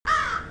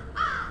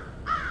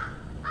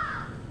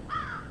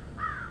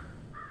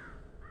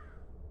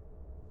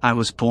I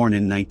was born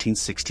in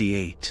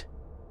 1968.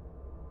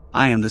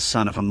 I am the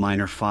son of a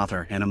miner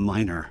father and a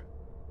miner.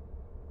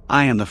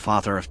 I am the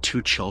father of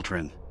 2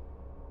 children.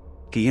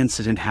 The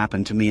incident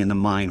happened to me in the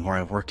mine where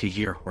I worked a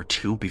year or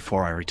 2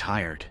 before I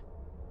retired.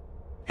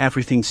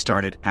 Everything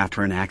started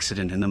after an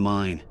accident in the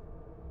mine.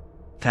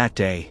 That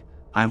day,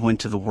 I went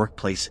to the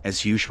workplace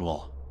as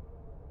usual.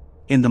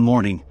 In the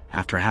morning,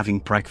 after having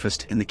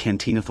breakfast in the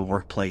canteen of the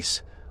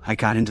workplace, I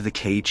got into the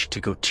cage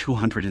to go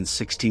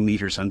 260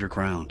 meters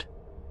underground.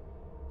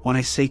 When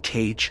I say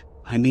cage,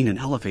 I mean an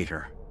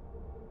elevator.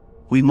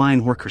 We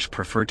mine workers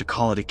preferred to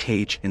call it a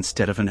cage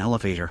instead of an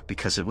elevator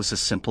because it was a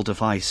simple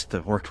device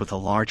that worked with a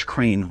large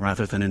crane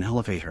rather than an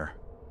elevator.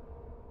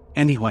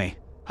 Anyway,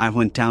 I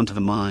went down to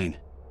the mine.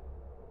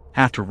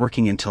 After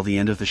working until the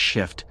end of the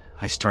shift,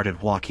 I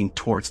started walking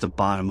towards the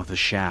bottom of the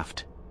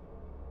shaft.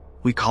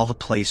 We call the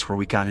place where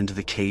we got into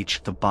the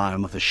cage the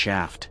bottom of the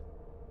shaft.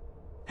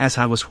 As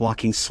I was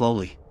walking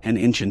slowly, an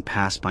engine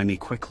passed by me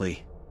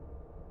quickly.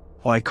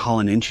 What I call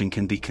an engine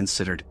can be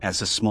considered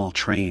as a small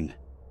train.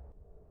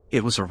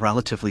 It was a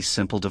relatively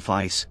simple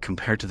device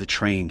compared to the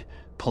train,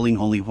 pulling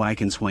only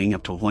wagons weighing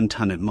up to 1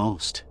 ton at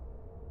most.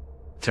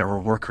 There were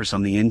workers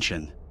on the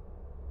engine.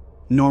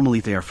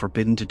 Normally they are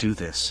forbidden to do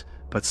this,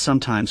 but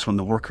sometimes when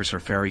the workers are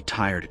very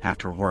tired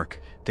after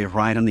work, they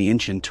ride on the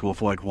engine to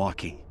avoid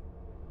walking.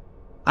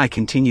 I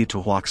continued to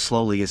walk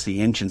slowly as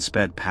the engine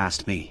sped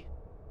past me.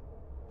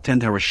 Then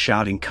there was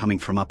shouting coming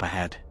from up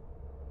ahead.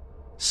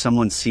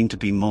 Someone seemed to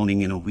be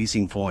moaning in a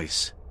wheezing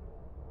voice.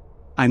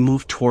 I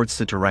moved towards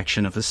the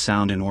direction of the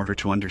sound in order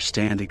to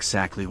understand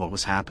exactly what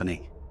was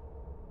happening.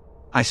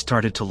 I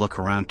started to look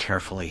around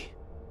carefully.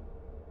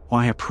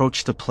 When I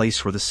approached the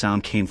place where the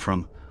sound came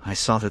from, I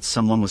saw that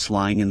someone was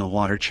lying in the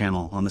water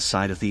channel on the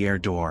side of the air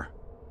door.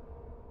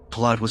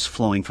 Blood was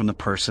flowing from the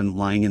person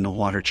lying in the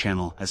water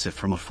channel as if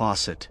from a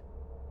faucet.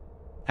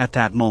 At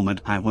that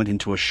moment, I went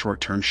into a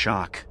short-term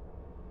shock.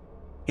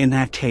 In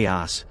that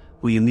chaos,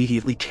 we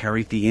immediately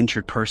carried the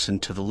injured person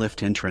to the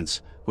lift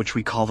entrance, which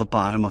we call the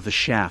bottom of the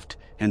shaft,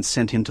 and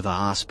sent him to the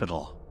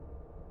hospital.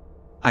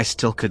 I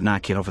still could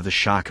not get over the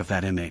shock of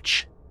that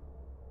image.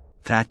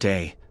 That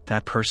day,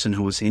 that person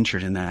who was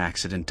injured in that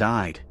accident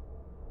died.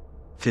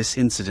 This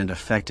incident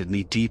affected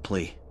me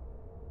deeply.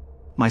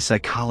 My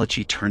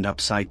psychology turned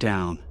upside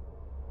down.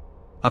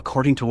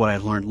 According to what I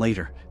learned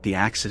later, the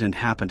accident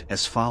happened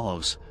as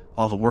follows.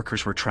 While the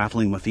workers were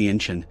traveling with the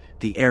engine,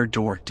 the air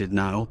door did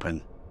not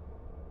open.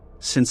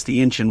 Since the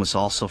engine was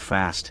also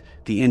fast,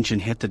 the engine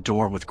hit the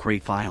door with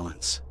great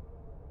violence.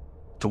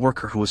 The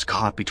worker who was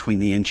caught between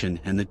the engine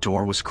and the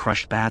door was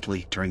crushed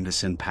badly during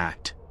this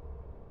impact.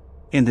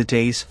 In the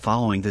days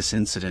following this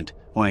incident,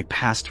 when I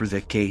passed through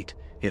that gate,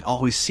 it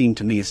always seemed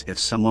to me as if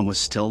someone was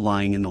still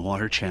lying in the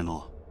water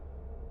channel.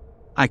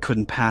 I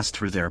couldn't pass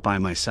through there by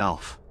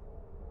myself.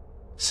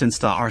 Since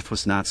the earth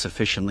was not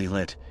sufficiently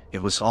lit,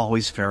 it was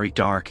always very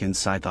dark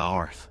inside the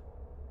earth.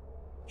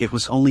 It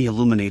was only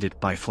illuminated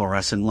by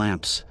fluorescent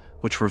lamps,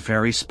 which were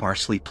very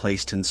sparsely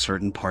placed in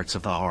certain parts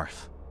of the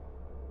earth.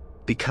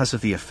 Because of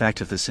the effect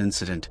of this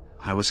incident,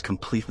 I was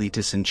completely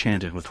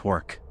disenchanted with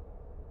work.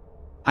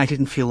 I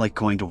didn't feel like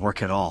going to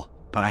work at all,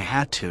 but I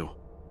had to.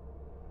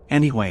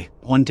 Anyway,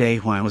 one day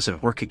when I was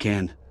at work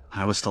again,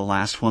 I was the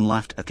last one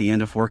left at the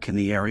end of work in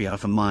the area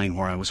of the mine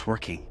where I was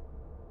working.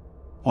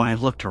 When I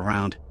looked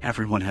around,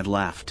 everyone had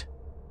left.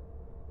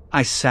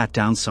 I sat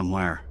down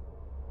somewhere.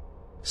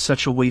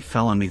 Such a weight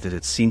fell on me that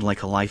it seemed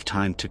like a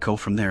lifetime to go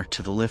from there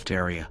to the lift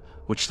area,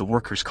 which the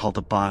workers called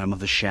the bottom of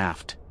the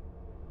shaft.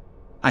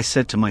 I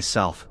said to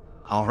myself,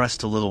 I'll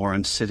rest a little where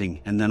I'm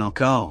sitting and then I'll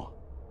go.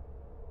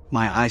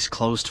 My eyes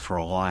closed for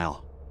a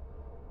while.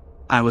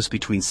 I was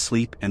between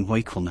sleep and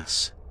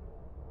wakefulness.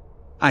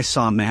 I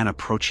saw a man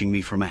approaching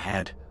me from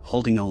ahead,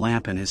 holding a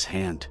lamp in his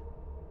hand.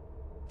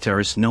 There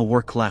is no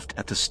work left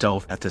at the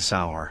stove at this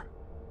hour.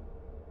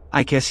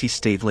 I guess he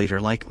stayed later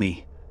like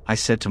me, I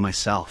said to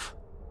myself.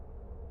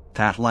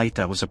 That light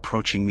that was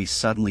approaching me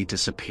suddenly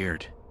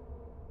disappeared.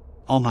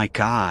 Oh my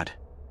God!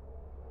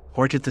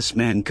 Where did this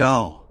man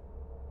go?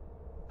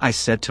 I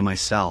said to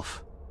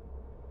myself.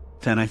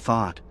 Then I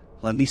thought,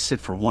 let me sit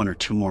for 1 or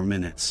 2 more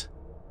minutes.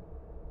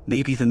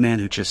 Maybe the man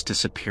who just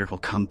disappeared will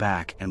come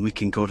back and we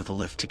can go to the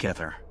lift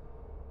together.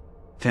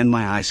 Then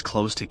my eyes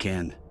closed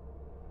again.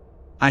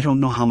 I don't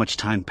know how much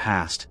time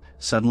passed,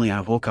 suddenly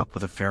I woke up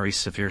with a very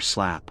severe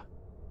slap.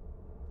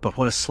 But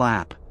what a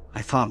slap,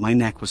 I thought my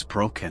neck was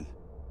broken.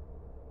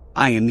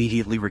 I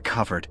immediately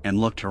recovered and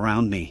looked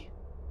around me.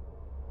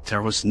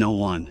 There was no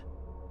one.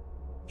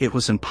 It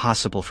was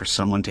impossible for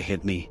someone to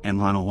hit me and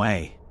run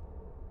away.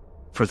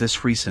 For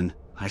this reason,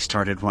 I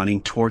started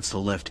running towards the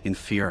lift in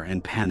fear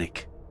and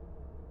panic.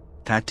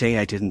 That day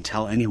I didn't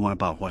tell anyone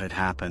about what had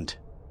happened.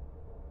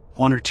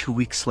 1 or 2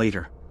 weeks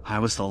later, I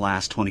was the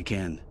last one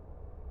again.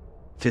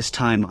 This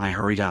time I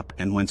hurried up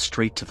and went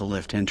straight to the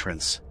lift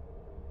entrance.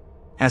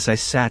 As I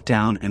sat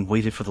down and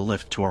waited for the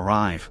lift to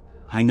arrive,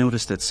 I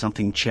noticed that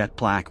something jet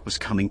black was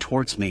coming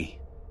towards me.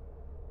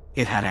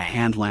 It had a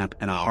hand lamp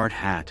and a hard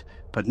hat,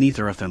 but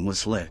neither of them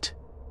was lit.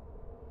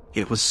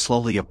 It was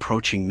slowly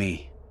approaching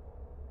me.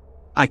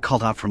 I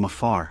called out from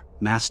afar,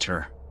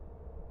 "Master,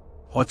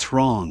 what's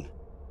wrong?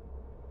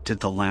 Did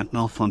the lamp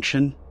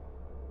malfunction?"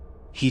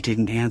 He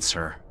didn't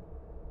answer.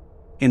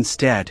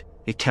 Instead,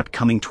 it kept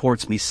coming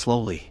towards me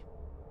slowly.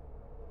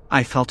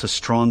 I felt a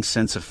strong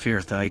sense of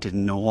fear that I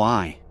didn't know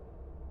why.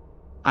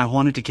 I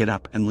wanted to get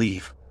up and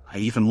leave. I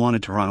even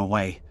wanted to run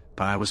away,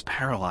 but I was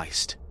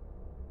paralyzed.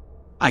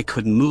 I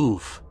couldn't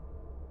move.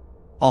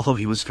 Although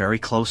he was very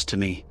close to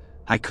me,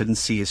 I couldn't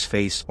see his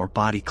face or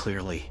body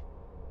clearly.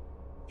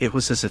 It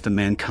was as if the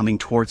man coming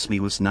towards me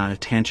was not a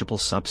tangible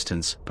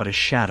substance, but a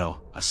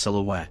shadow, a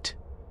silhouette.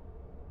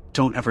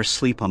 "Don't ever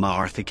sleep on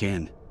my earth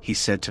again," he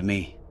said to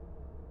me.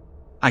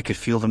 I could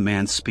feel the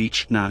man's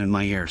speech not in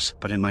my ears,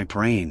 but in my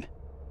brain.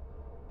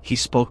 He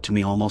spoke to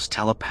me almost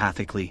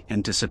telepathically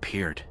and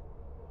disappeared.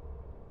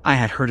 I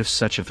had heard of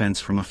such events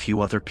from a few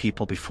other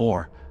people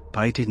before, but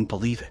I didn't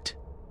believe it.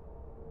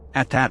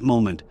 At that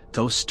moment,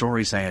 those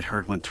stories I had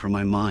heard went through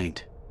my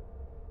mind.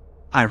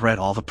 I read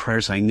all the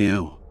prayers I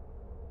knew.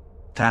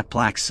 That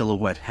black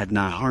silhouette had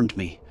not harmed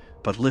me,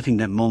 but living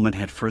that moment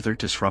had further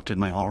disrupted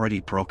my already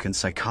broken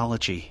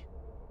psychology.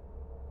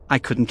 I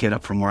couldn't get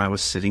up from where I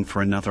was sitting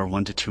for another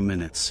 1 to 2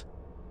 minutes.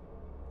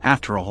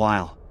 After a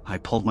while, I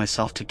pulled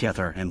myself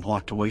together and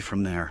walked away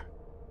from there.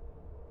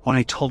 When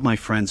I told my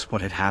friends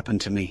what had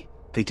happened to me,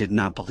 they did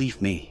not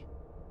believe me.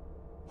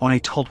 When I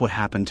told what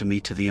happened to me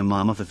to the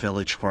imam of the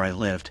village where I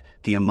lived,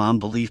 the imam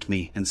believed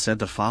me and said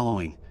the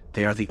following: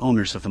 "They are the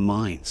owners of the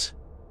mines."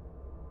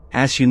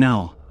 As you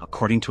know,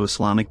 according to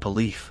Islamic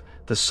belief,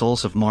 the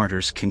souls of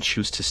martyrs can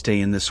choose to stay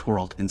in this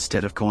world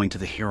instead of going to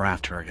the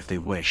hereafter if they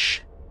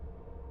wish.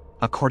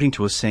 According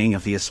to a saying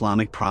of the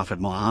Islamic prophet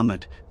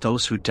Muhammad,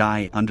 those who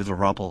die under the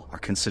rubble are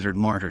considered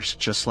martyrs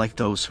just like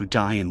those who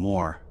die in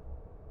war.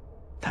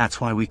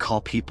 That's why we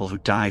call people who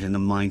died in the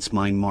mines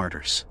mine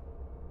martyrs.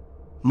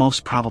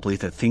 Most probably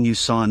the thing you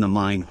saw in the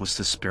mine was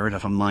the spirit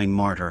of a mine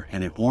martyr,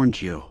 and it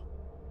warned you.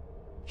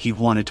 He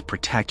wanted to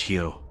protect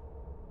you.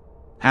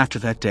 After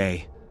that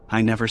day,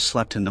 I never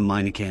slept in the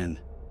mine again.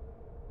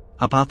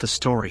 About the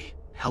story: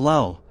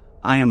 hello,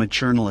 I am a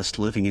journalist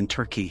living in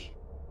Turkey.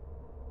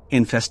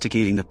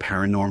 Investigating the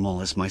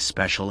paranormal is my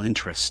special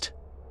interest.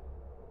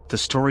 The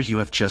story you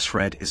have just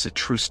read is a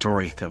true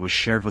story that was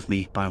shared with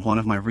me by one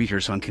of my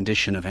readers on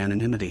condition of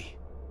anonymity.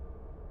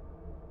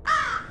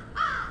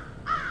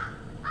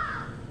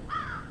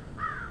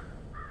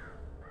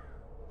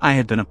 I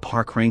had been a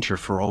park ranger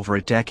for over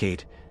a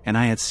decade, and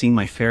I had seen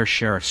my fair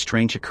share of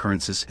strange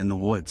occurrences in the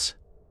woods.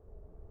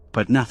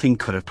 But nothing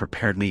could have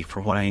prepared me for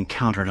what I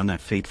encountered on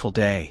that fateful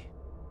day.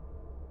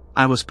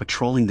 I was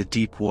patrolling the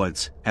deep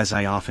woods, as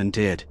I often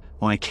did,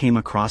 when I came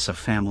across a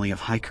family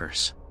of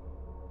hikers.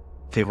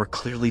 They were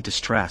clearly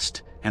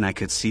distressed, and I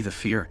could see the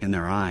fear in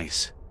their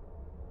eyes.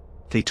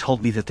 They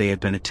told me that they had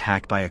been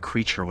attacked by a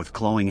creature with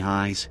glowing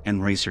eyes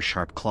and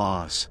razor-sharp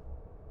claws.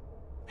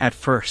 At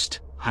first,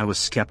 I was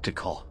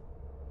skeptical.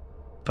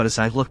 But as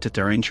I looked at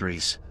their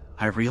injuries,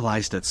 I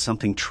realized that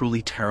something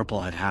truly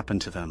terrible had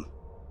happened to them.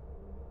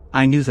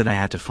 I knew that I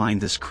had to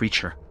find this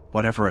creature,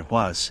 whatever it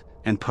was,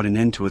 and put an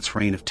end to its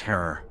reign of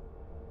terror.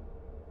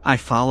 I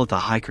followed the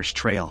hiker's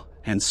trail,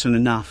 and soon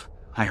enough,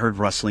 I heard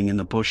rustling in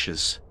the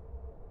bushes.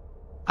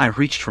 I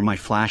reached for my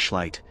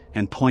flashlight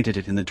and pointed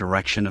it in the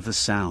direction of the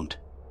sound.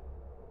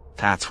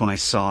 That's when I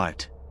saw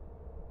it.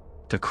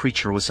 The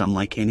creature was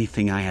unlike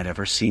anything I had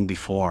ever seen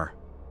before.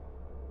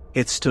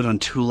 It stood on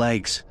 2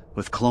 legs,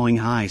 with glowing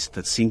eyes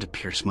that seemed to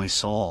pierce my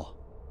soul.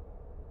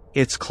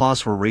 Its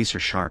claws were razor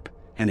sharp,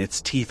 and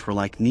its teeth were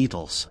like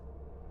needles.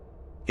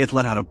 It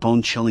let out a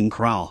bone-chilling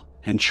growl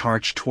and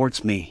charged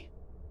towards me.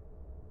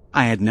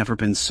 I had never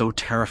been so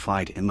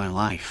terrified in my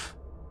life.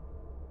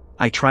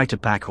 I tried to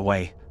back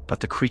away,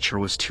 but the creature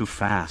was too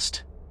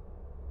fast.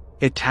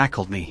 It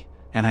tackled me,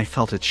 and I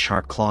felt its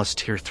sharp claws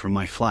tear through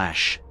my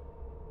flesh.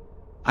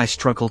 I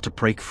struggled to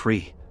break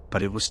free,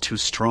 but it was too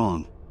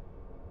strong.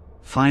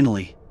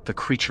 Finally, the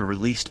creature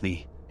released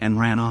me and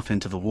ran off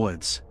into the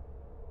woods.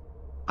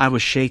 I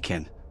was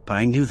shaken, but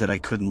I knew that I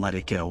couldn't let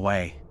it get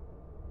away.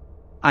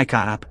 I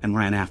got up and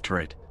ran after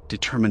it,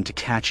 determined to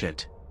catch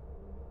it.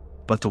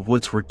 But the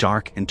woods were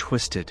dark and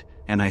twisted,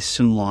 and I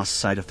soon lost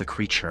sight of the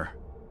creature.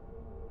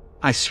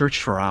 I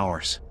searched for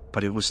hours,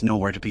 but it was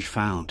nowhere to be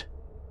found.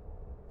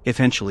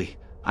 Eventually,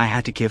 I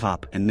had to give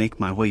up and make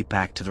my way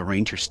back to the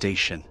ranger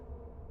station.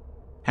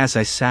 As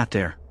I sat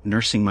there,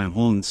 nursing my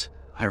wounds,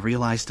 I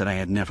realized that I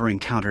had never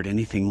encountered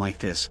anything like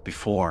this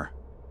before.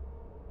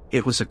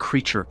 It was a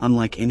creature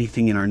unlike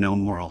anything in our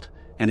known world,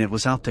 and it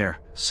was out there,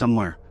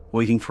 somewhere,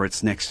 waiting for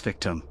its next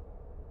victim.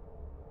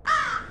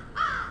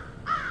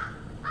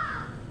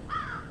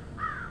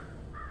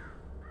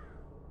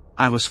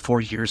 I was 4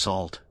 years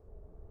old.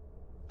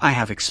 I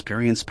have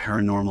experienced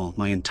paranormal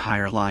my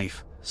entire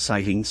life,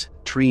 sightings,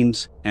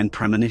 dreams, and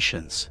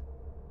premonitions.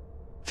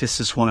 This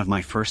is one of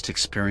my first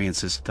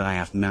experiences that I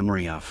have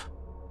memory of.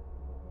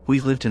 We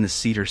lived in a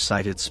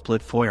cedar-sided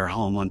split-foyer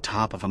home on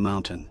top of a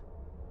mountain.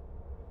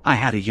 I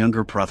had a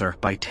younger brother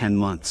by 10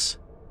 months.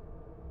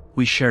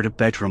 We shared a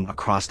bedroom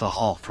across the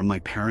hall from my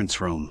parents'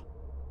 room.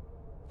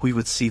 We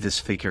would see this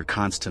figure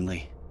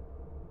constantly.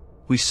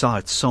 We saw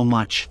it so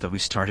much that we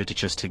started to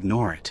just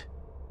ignore it.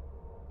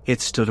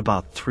 It stood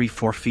about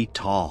 3-4 feet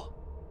tall.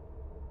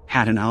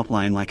 Had an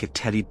outline like a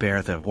teddy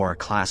bear that wore a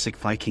classic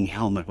Viking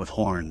helmet with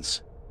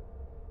horns.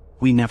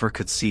 We never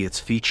could see its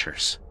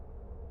features.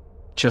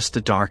 Just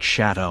a dark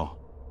shadow.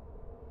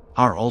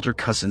 Our older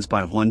cousins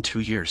by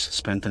 1-2 years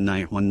spent the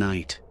night one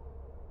night.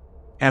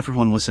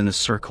 Everyone was in a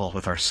circle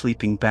with our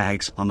sleeping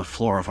bags on the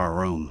floor of our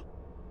room.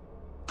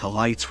 The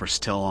lights were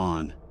still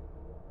on.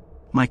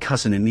 My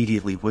cousin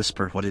immediately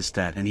whispered, "What is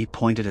that?" and he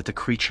pointed at the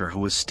creature who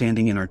was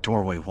standing in our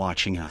doorway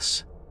watching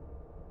us.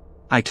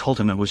 I told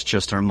him it was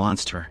just our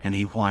monster and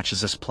he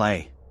watches us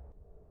play.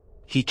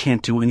 He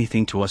can't do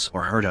anything to us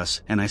or hurt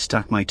us, and I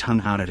stuck my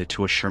tongue out at it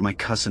to assure my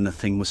cousin the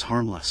thing was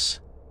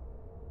harmless.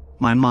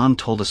 My mom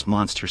told us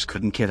monsters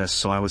couldn't get us,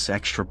 so I was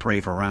extra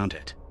brave around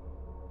it.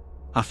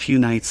 A few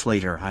nights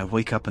later, I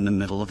wake up in the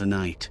middle of the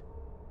night.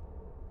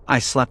 I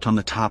slept on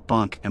the top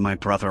bunk and my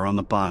brother on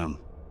the bottom.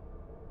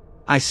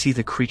 I see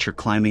the creature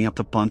climbing up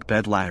the bunk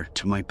bed ladder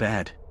to my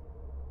bed.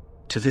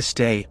 To this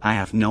day, I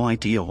have no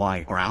idea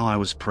why or how I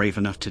was brave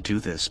enough to do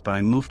this, but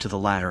I moved to the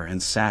ladder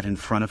and sat in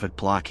front of it,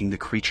 blocking the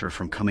creature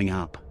from coming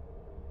up.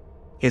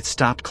 It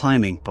stopped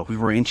climbing, but we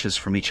were inches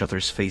from each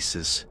other's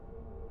faces.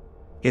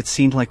 It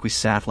seemed like we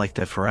sat like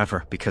that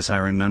forever, because I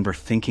remember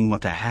thinking,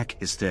 what the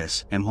heck is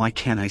this, and why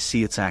can't I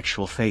see its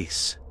actual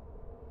face?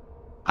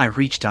 I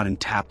reached out and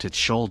tapped its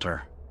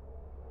shoulder.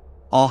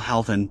 All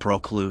hell then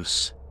broke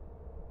loose.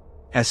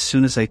 As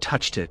soon as I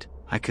touched it,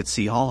 I could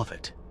see all of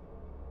it.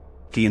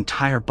 The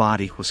entire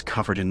body was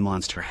covered in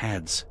monster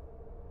heads.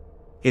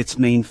 Its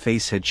main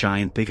face had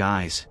giant big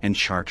eyes and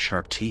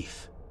sharp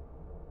teeth.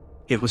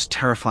 It was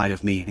terrified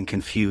of me and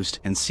confused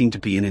and seemed to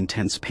be in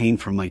intense pain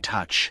from my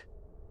touch.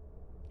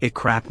 It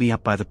grabbed me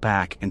up by the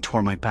back and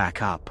tore my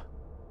back up.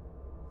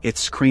 It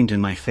screamed in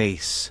my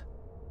face.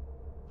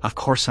 Of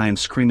course I am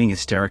screaming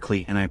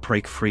hysterically, and I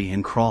break free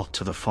and crawl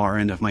to the far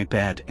end of my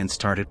bed and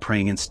started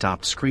praying and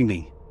stopped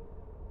screaming.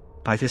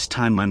 By this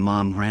time my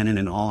mom ran in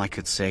and all I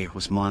could say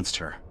was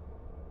monster.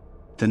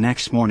 The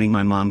next morning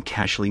my mom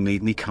casually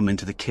made me come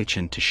into the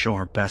kitchen to show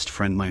her best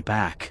friend my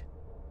back.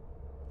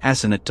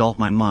 As an adult,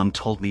 my mom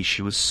told me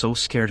she was so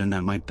scared and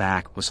that my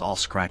back was all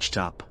scratched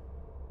up.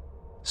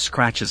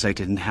 Scratches I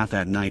didn't have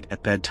that night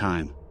at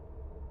bedtime.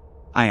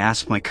 I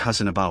asked my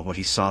cousin about what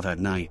he saw that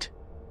night.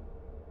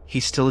 He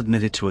still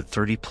admitted to it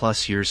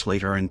 30+ years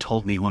later and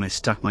told me when I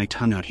stuck my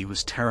tongue out he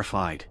was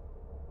terrified.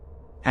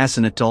 As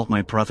an adult,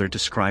 my brother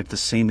described the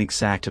same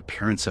exact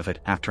appearance of it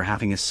after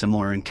having a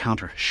similar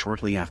encounter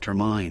shortly after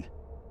mine.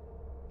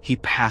 He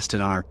passed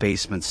it on our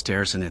basement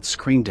stairs and it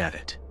screamed at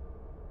it.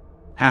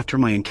 After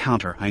my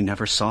encounter, I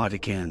never saw it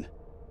again.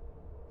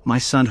 My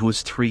son, who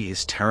is 3,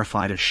 is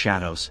terrified of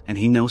shadows, and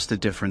he knows the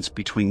difference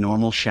between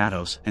normal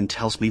shadows and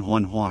tells me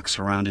one walks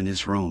around in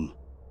his room.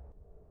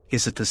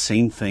 Is it the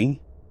same thing?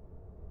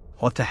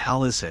 What the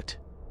hell is it?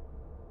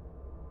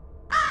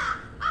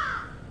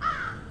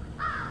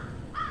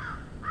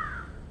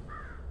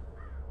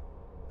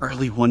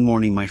 Early one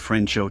morning, my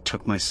friend Joe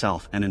took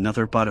myself and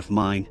another bud of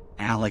mine,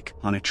 Alec,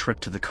 on a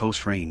trip to the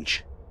Coast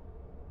Range.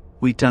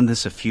 We'd done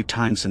this a few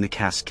times in the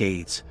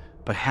Cascades,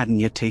 but hadn't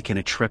yet taken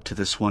a trip to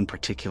this one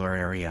particular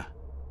area.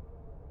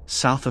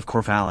 South of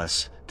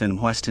Corvallis,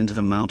 then west into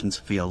the mountains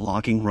via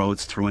logging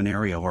roads through an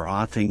area where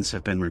odd things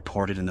have been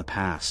reported in the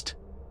past.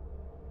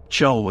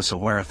 Joe was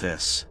aware of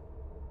this.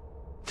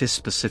 This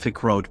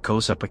specific road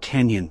goes up a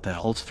canyon that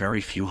holds very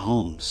few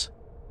homes.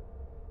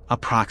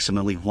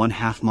 Approximately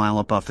 1/2 mile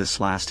above this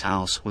last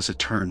house was a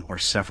turn where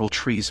several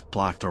trees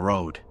blocked the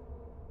road.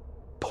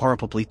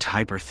 Probably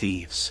Tiber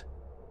thieves.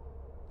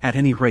 At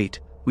any rate,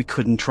 we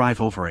couldn't drive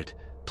over it,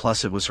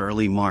 plus it was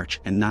early March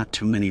and not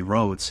too many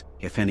roads,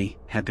 if any,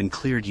 had been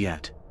cleared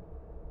yet.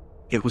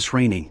 It was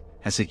raining,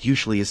 as it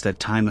usually is that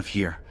time of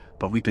year,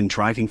 but we'd been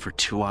driving for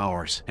 2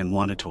 hours and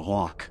wanted to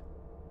walk.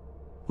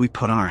 We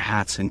put on our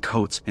hats and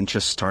coats and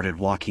just started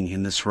walking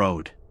in this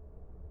road.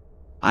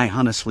 I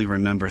honestly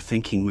remember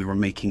thinking we were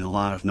making a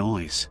lot of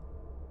noise.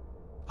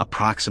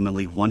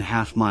 Approximately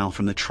 1/2 mile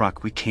from the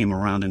truck, we came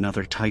around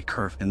another tight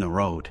curve in the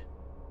road.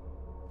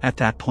 At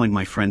that point,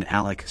 my friend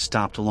Alec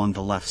stopped along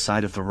the left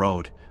side of the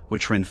road,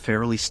 which ran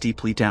fairly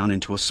steeply down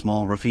into a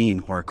small ravine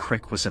where a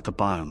creek was at the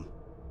bottom.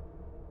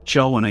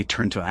 Joe and I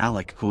turned to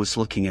Alec, who was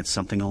looking at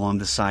something along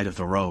the side of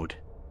the road.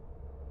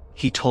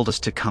 He told us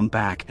to come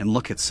back and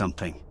look at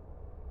something.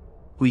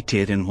 We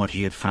did, and what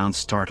he had found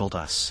startled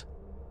us.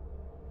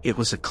 It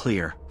was a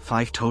clear,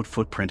 5-toed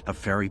footprint of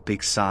very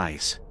big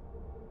size.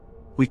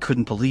 We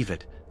couldn't believe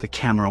it. The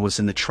camera was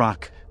in the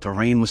truck, the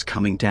rain was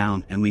coming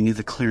down, and we knew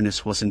the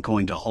clearness wasn't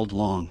going to hold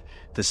long.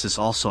 This is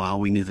also how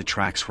we knew the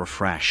tracks were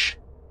fresh.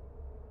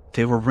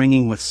 They were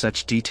ringing with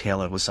such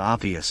detail it was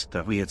obvious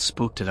that we had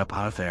spooked it up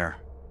out of there.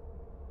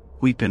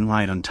 We'd been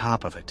right on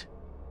top of it.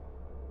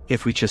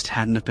 If we just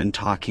hadn't have been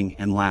talking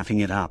and laughing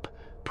it up,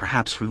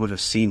 perhaps we would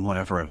have seen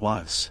whatever it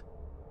was.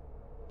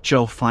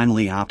 Joe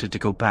finally opted to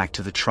go back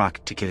to the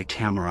truck to get a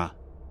camera.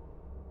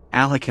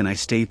 Alec and I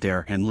stayed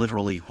there and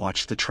literally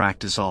watched the track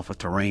dissolve with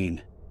the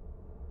rain.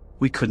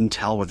 We couldn't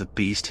tell where the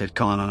beast had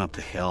gone on up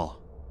the hill.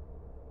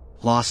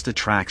 lost the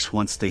tracks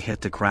once they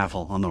hit the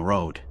gravel on the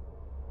road.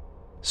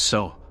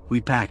 So, we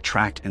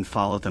backtracked and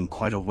followed them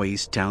quite a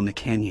ways down the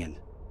canyon.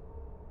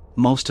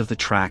 Most of the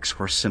tracks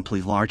were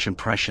simply large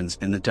impressions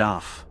in the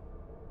duff.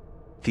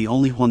 The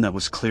only one that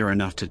was clear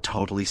enough to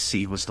totally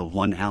see was the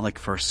one Alec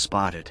first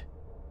spotted.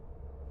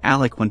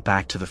 Alec went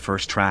back to the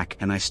first track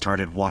and I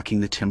started walking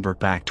the timber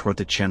back toward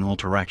the general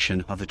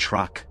direction of the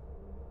truck.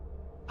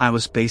 I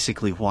was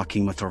basically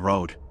walking with the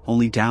road,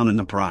 only down in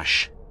the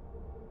brush.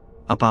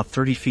 About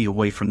 30 feet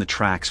away from the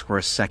tracks were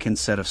a second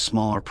set of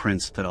smaller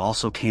prints that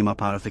also came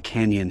up out of the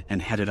canyon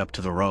and headed up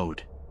to the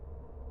road.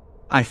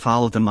 I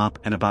followed them up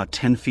and about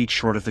 10 feet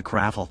short of the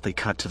gravel they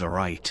cut to the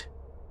right.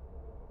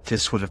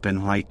 This would have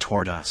been right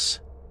toward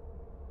us.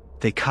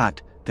 They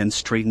cut, then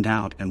straightened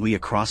out and we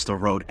across the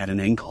road at an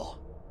angle.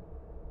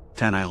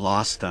 Then I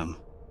lost them.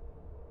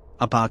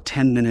 About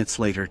 10 minutes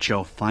later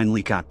Joe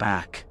finally got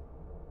back.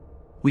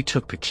 We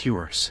took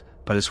pictures,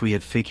 but as we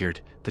had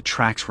figured, the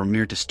tracks were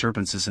mere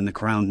disturbances in the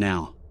ground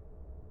now.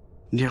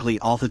 Nearly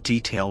all the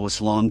detail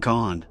was long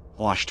gone,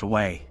 washed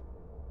away.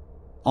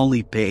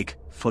 Only big,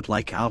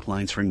 foot-like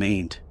outlines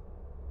remained.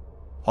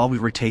 While we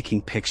were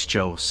taking pics,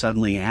 Joe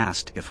suddenly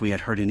asked if we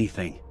had heard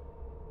anything.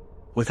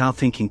 Without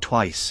thinking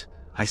twice,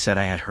 I said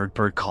I had heard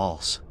bird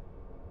calls.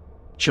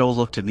 Joe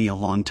looked at me a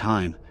long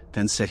time,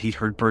 then said he'd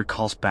heard bird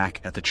calls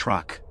back at the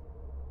truck.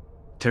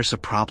 There's a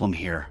problem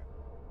here.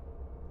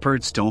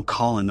 Birds don't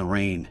call in the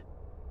rain.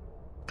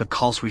 The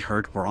calls we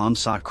heard were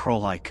Amsat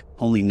crow-like,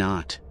 only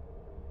not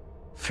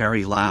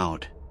very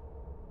loud.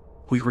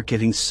 We were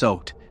getting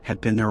soaked, had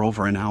been there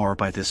over an hour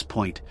by this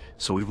point,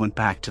 so we went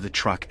back to the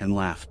truck and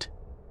left.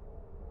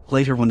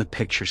 Later when the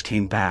pictures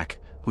came back,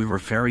 we were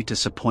very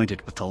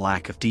disappointed with the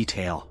lack of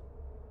detail.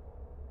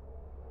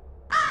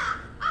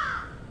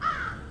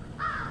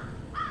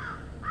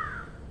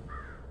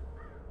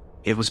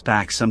 It was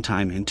back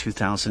sometime in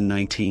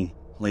 2019,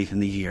 late in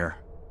the year.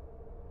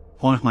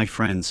 One of my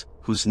friends,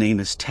 whose name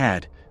is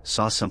Ted,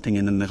 saw something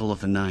in the middle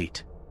of the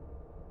night.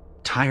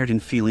 Tired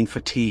and feeling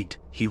fatigued,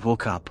 he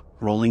woke up,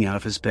 rolling out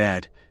of his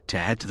bed, to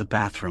head to the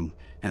bathroom,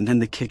 and then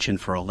the kitchen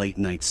for a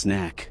late-night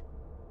snack.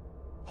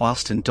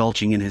 Whilst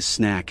indulging in his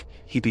snack,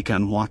 he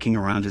began walking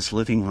around his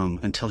living room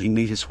until he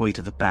made his way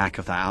to the back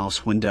of the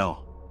house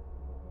window.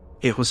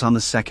 It was on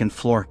the second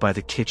floor by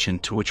the kitchen,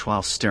 to which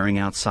while staring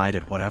outside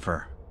at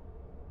whatever,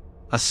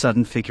 a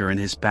sudden figure in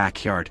his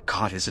backyard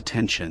caught his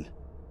attention.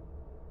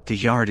 The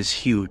yard is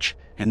huge,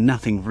 and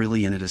nothing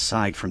really in it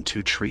aside from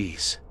 2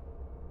 trees,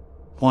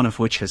 one of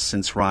which has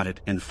since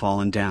rotted and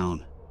fallen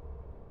down.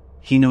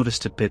 He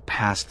noticed a bit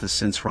past the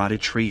since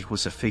rotted tree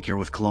was a figure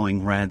with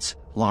glowing reds,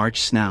 large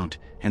snout,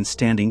 and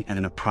standing at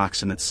an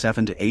approximate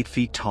 7 to 8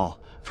 feet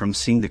tall, from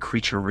seeing the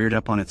creature reared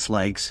up on its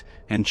legs,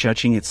 and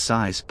judging its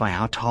size by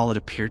how tall it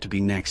appeared to be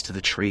next to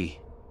the tree.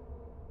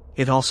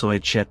 It also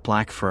had jet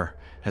black fur,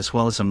 as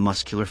well as a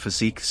muscular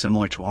physique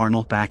similar to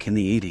Arnold back in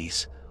the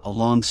 80s, a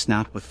long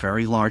snout with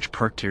very large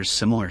perked ears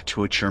similar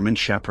to a German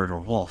shepherd or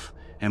wolf,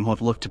 and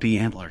what looked to be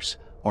antlers,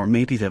 or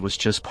maybe that was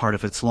just part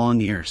of its long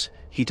ears,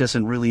 he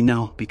doesn't really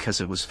know because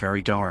it was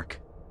very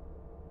dark.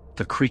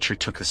 The creature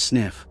took a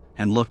sniff,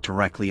 and looked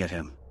directly at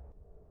him.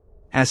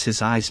 As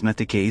his eyes met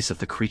the gaze of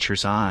the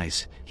creature's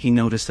eyes, he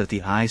noticed that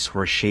the eyes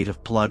were a shade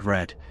of blood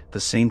red,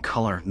 the same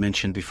color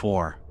mentioned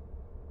before.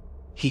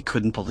 He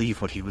couldn't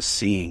believe what he was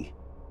seeing,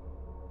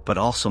 but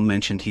also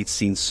mentioned he'd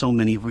seen so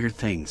many weird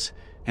things,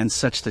 and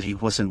such that he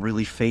wasn't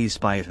really fazed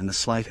by it in the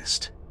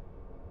slightest.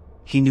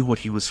 He knew what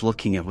he was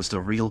looking at was the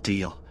real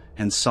deal,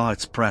 and saw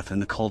its breath in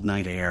the cold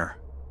night air.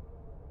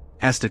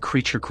 As the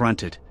creature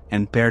grunted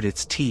and bared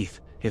its teeth,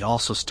 it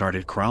also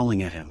started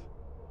growling at him.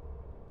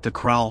 The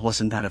growl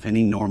wasn't that of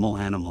any normal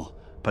animal,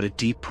 but a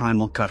deep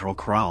primal guttural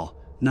growl,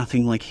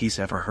 nothing like he's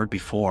ever heard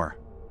before.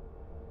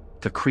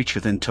 The creature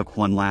then took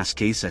one last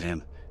gaze at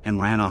him,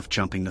 and ran off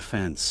jumping the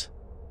fence.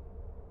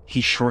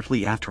 He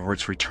shortly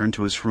afterwards returned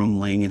to his room,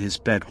 laying in his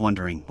bed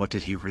wondering what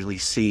did he really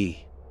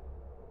see.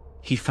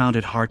 He found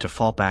it hard to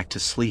fall back to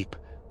sleep,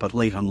 but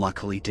late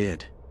unluckily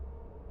did.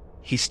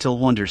 He still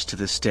wonders to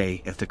this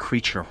day if the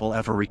creature will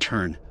ever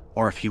return,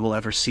 or if he will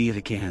ever see it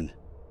again.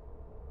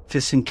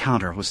 This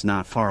encounter was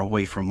not far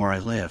away from where I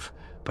live,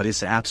 but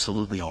is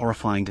absolutely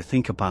horrifying to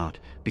think about,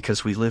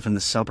 because we live in the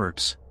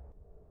suburbs.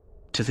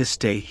 To this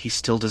day he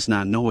still does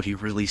not know what he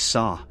really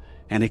saw,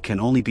 and it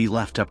can only be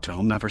left up to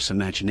whomever's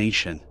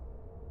imagination.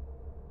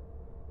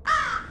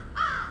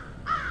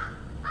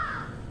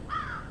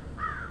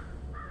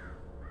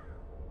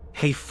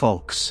 Hey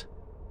folks.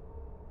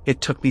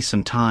 It took me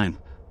some time,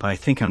 but I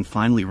think I'm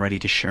finally ready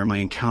to share my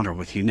encounter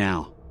with you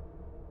now.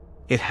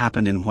 It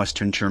happened in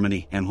Western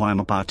Germany, and what I'm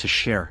about to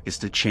share is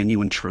the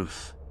genuine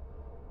truth.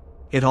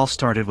 It all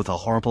started with a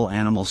horrible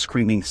animal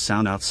screaming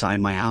sound outside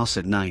my house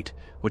at night,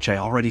 which I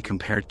already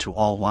compared to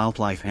all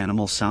wildlife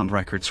animal sound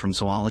records from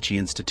zoology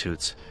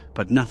institutes,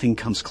 but nothing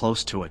comes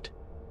close to it.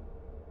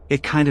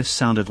 It kind of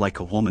sounded like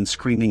a woman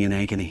screaming in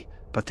agony,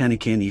 but then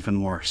again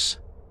even worse.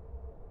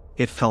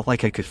 It felt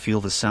like I could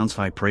feel the sound's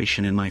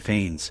vibration in my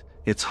veins.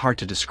 It's hard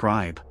to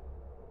describe.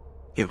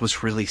 It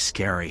was really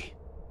scary.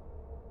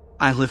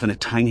 I live in a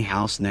tiny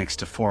house next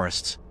to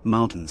forests,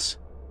 mountains.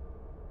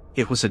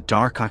 It was a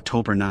dark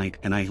October night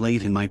and I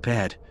laid in my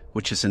bed,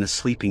 which is in a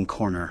sleeping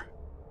corner.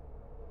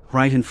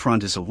 Right in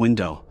front is a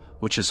window,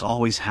 which is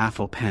always half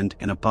opened,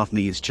 and above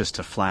me is just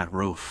a flat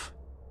roof.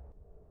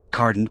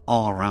 Garden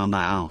all around the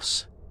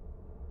house.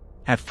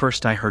 At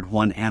first I heard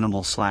one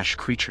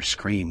animal/creature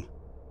scream.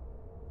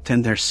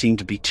 Then there seemed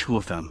to be two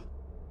of them.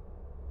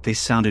 They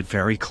sounded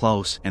very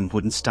close and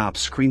wouldn't stop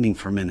screaming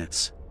for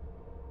minutes.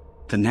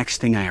 The next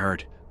thing I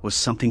heard was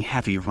something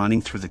heavy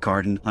running through the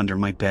garden under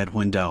my bed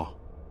window,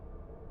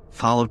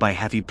 followed by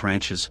heavy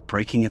branches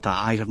breaking at the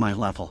height of my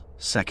level,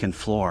 second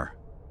floor.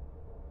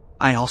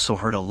 I also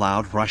heard a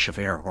loud rush of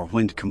air or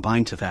wind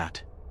combined to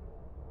that.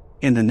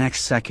 In the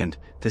next second,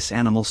 this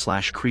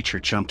animal/creature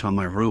jumped on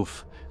my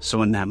roof,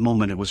 so in that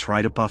moment it was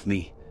right above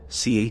me,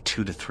 ca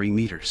 2 to 3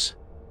 meters.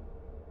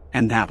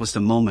 And that was the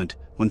moment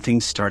when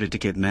things started to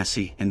get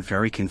messy and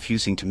very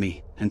confusing to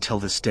me, until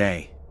this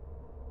day.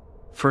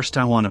 First,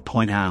 I want to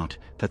point out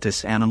that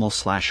this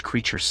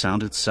animal/creature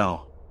sounded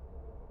so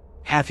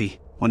heavy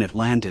when it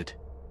landed.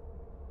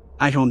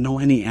 I don't know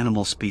any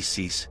animal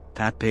species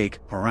that big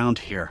around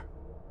here.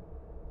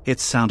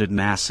 It sounded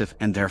massive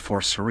and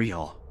therefore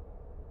surreal.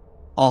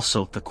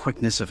 Also, the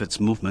quickness of its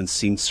movements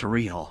seemed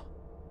surreal.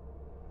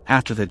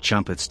 After the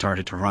jump, it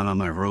started to run on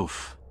my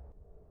roof,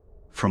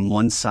 from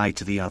one side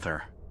to the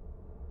other.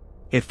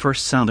 It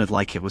first sounded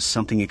like it was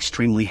something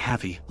extremely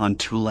heavy on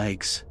 2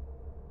 legs.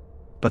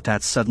 But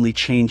that suddenly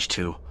changed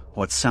to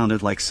what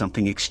sounded like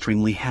something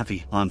extremely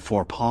heavy on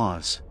 4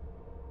 paws.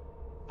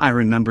 I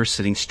remember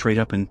sitting straight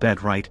up in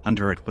bed right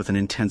under it with an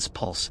intense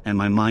pulse and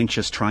my mind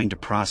just trying to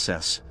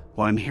process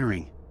what I'm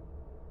hearing.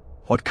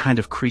 What kind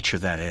of creature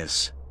that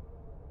is.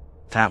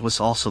 That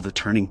was also the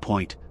turning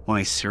point when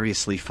I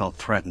seriously felt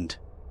threatened.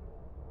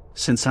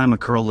 Since I'm a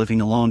girl living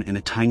alone in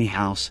a tiny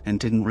house and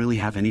didn't really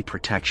have any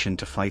protection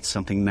to fight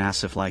something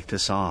massive like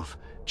this off,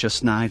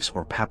 just knives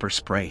or pepper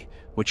spray,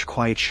 which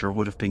quite sure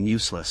would have been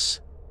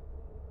useless.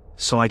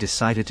 So I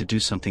decided to do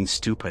something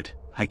stupid,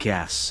 I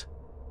guess.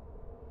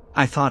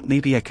 I thought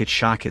maybe I could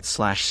shock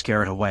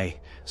it/scare it away,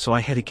 so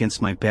I hit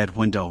against my bed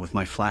window with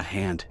my flat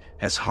hand,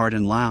 as hard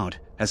and loud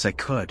as I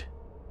could.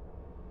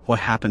 What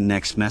happened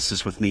next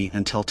messes with me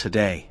until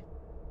today.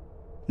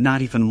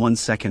 Not even 1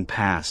 second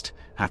passed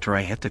after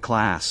I hit the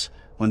glass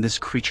when this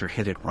creature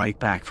hit it right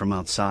back from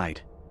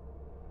outside.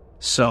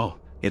 So,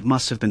 it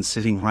must have been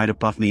sitting right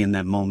above me in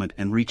that moment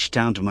and reached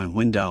down to my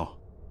window.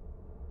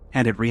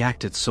 And it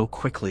reacted so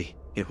quickly,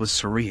 it was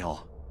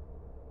surreal.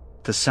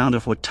 The sound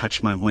of what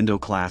touched my window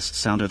glass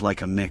sounded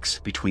like a mix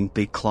between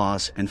big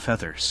claws and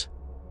feathers.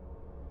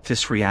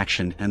 This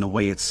reaction and the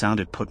way it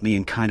sounded put me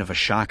in kind of a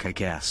shock, I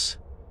guess.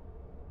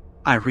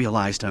 I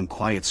realized I'm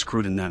quite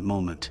screwed in that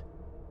moment.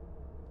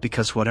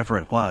 Because whatever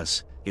it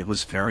was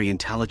very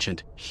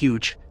intelligent,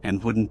 huge,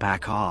 and wouldn't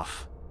back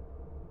off.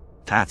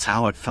 That's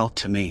how it felt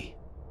to me.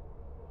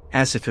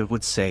 As if it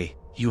would say,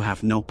 "You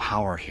have no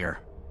power here.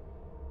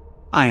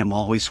 I am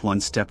always one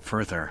step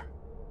further.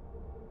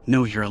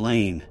 Know your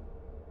lane."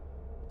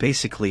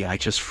 Basically, I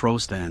just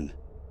froze then.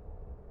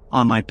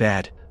 On my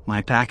bed,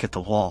 my back at the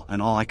wall,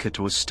 and all I could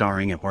do was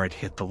staring at where it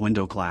hit the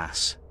window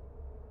glass.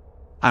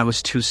 I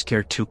was too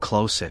scared to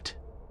close it.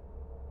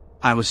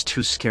 I was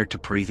too scared to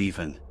breathe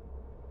even.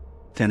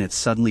 Then it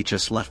suddenly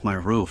just left my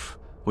roof,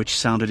 which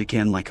sounded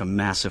again like a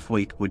massive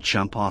weight would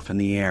jump off in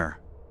the air.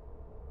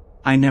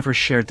 I never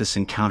shared this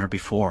encounter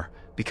before,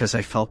 because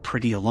I felt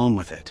pretty alone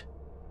with it.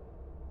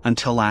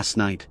 Until last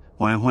night,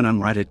 when I went on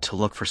Reddit to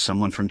look for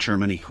someone from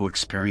Germany who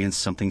experienced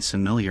something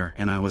similar,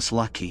 and I was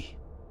lucky.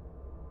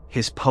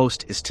 His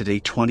post is today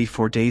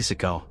 24 days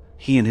ago.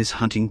 He and his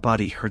hunting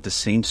buddy heard the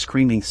same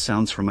screaming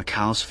sounds from a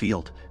cow's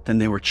field, then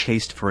they were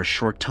chased for a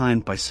short time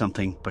by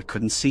something but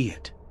couldn't see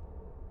it.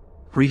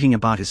 Reading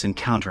about his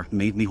encounter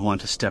made me want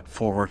to step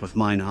forward with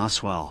mine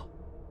as well.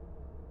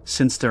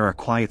 Since there are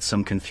quite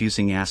some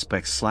confusing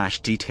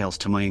aspects/details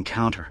to my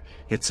encounter,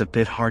 it's a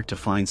bit hard to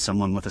find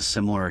someone with a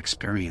similar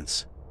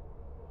experience.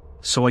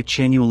 So I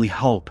genuinely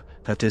hope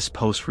that this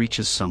post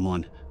reaches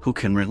someone who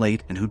can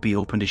relate and who'd be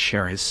open to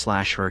share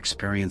his/her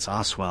experience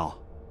as well.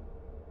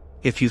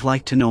 If you'd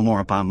like to know more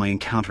about my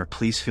encounter,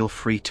 please feel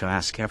free to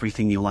ask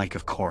everything you like,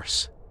 of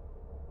course.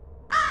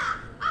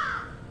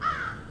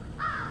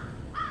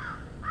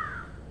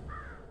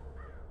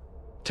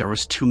 There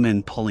was 2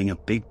 men pulling a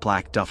big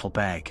black duffel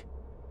bag.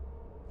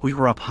 We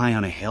were up high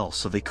on a hill,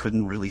 so they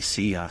couldn't really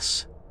see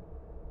us.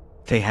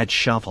 They had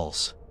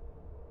shovels.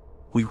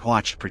 We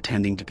watched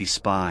pretending to be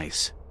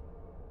spies,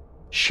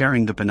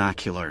 sharing the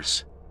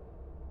binoculars.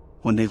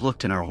 When they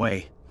looked in our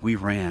way, we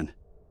ran.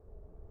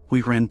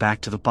 We ran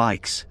back to the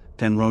bikes,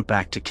 then rode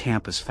back to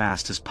camp as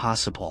fast as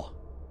possible.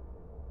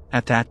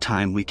 At that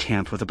time we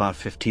camped with about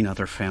 15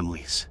 other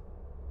families.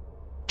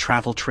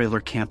 Travel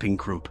trailer camping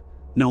group.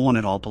 No one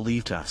at all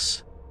believed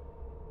us.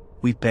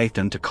 We begged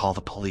them to call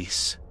the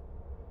police.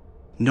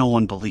 No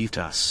one believed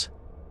us.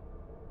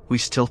 We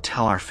still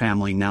tell our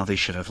family now they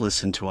should have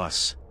listened to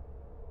us.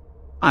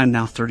 I'm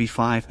now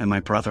 35 and my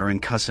brother and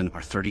cousin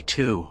are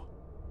 32.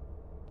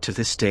 To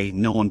this day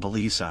no one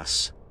believes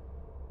us.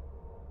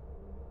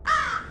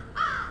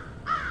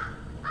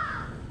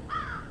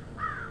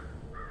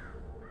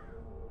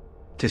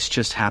 This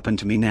just happened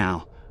to me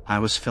now. I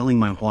was filling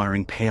my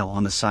watering pail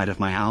on the side of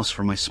my house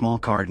for my small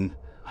garden.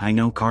 I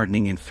know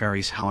gardening in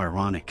fairies, how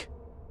ironic.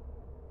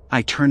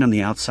 I turned on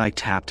the outside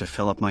tap to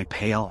fill up my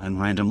pail and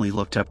randomly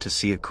looked up to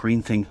see a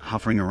green thing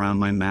hovering around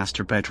my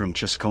master bedroom,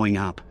 just going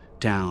up,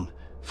 down,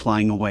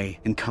 flying away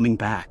and coming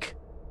back.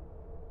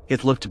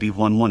 It looked to be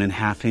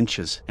 1.5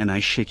 inches, and I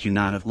shit you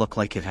not, it looked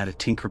like it had a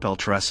Tinkerbell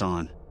dress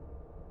on.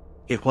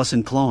 It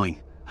wasn't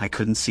glowing. I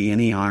couldn't see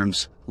any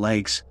arms,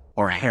 legs,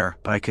 or hair,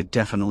 but I could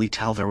definitely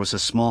tell there was a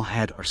small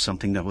head or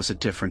something that was a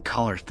different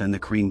color than the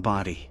green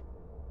body.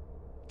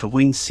 The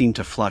wings seemed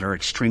to flutter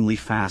extremely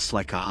fast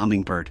like a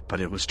hummingbird,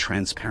 but it was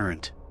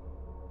transparent.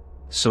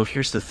 So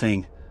here's the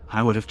thing,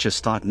 I would have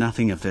just thought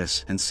nothing of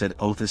this and said,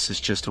 oh, this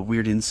is just a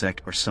weird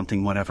insect or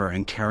something, whatever,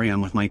 and carry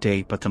on with my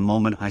day, but the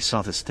moment I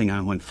saw this thing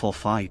I went full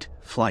fight,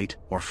 flight,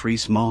 or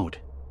freeze mode.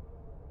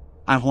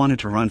 I wanted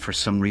to run for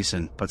some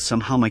reason, but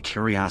somehow my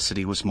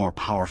curiosity was more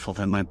powerful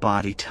than my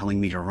body telling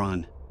me to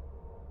run.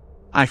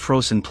 I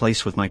froze in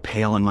place with my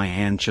pail in my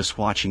hand, just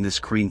watching this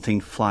green thing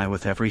fly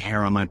with every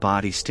hair on my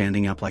body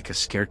standing up like a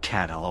scared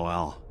cat,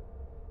 lol.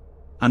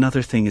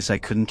 Another thing is I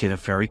couldn't get a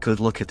very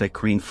good look at that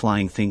green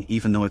flying thing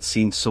even though it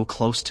seemed so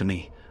close to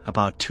me,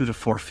 about 2 to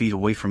 4 feet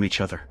away from each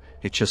other.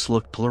 It just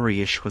looked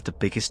blurry-ish, with the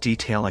biggest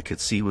detail I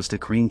could see was the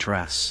green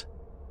dress.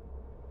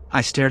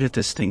 I stared at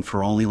this thing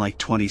for only like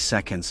 20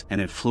 seconds and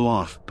it flew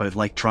off, but it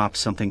like dropped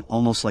something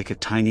almost like a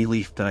tiny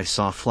leaf that I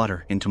saw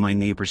flutter into my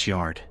neighbor's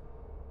yard.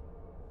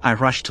 I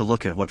rushed to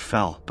look at what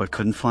fell, but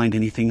couldn't find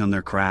anything on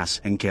their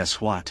grass, and guess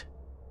what?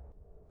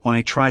 When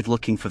I tried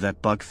looking for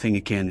that bug thing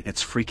again,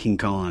 it's freaking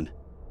gone.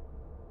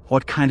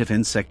 What kind of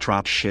insect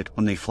drops shit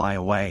when they fly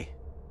away?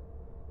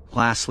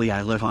 Lastly,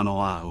 I live on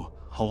Oahu,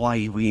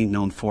 Hawaii. We ain't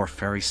known for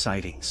fairy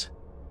sightings.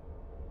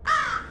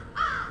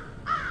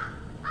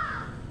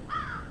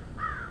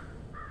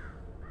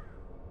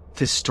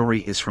 This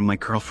story is from my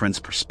girlfriend's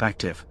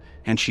perspective,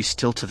 and she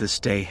still to this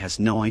day has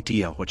no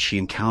idea what she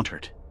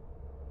encountered.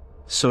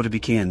 So to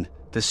begin,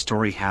 this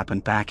story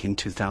happened back in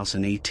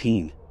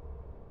 2018.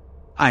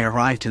 I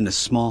arrived in a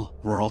small,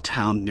 rural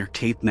town near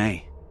Cape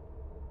May.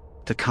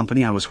 The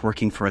company I was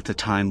working for at the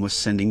time was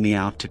sending me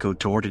out to go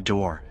door to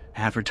door,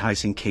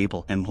 advertising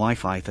cable and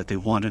Wi-Fi that they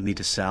wanted me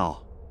to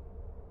sell.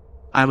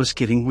 I was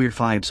getting weird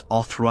vibes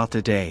all throughout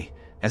the day,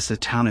 as the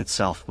town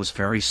itself was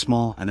very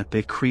small and a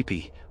bit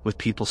creepy, with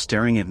people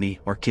staring at me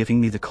or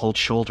giving me the cold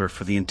shoulder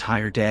for the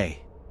entire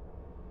day.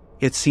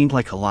 It seemed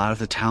like a lot of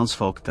the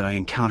townsfolk that I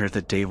encountered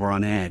that day were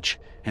on edge,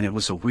 and it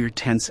was a weird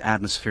tense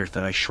atmosphere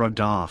that I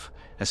shrugged off,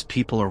 as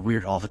people are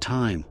weird all the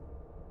time.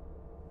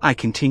 I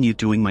continued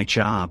doing my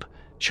job,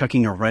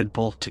 chugging a Red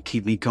Bull to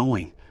keep me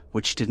going,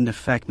 which didn't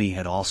affect me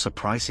at all,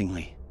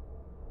 surprisingly.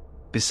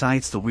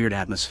 Besides the weird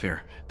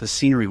atmosphere, the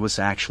scenery was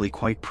actually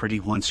quite pretty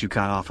once you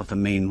got off of the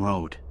main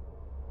road.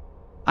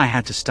 I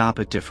had to stop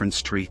at different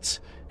streets,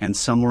 and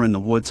some were in the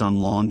woods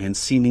on long and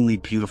seemingly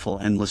beautiful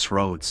endless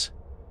roads.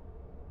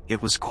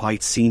 It was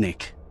quite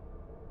scenic.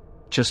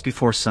 Just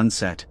before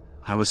sunset,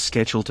 I was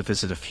scheduled to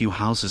visit a few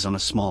houses on a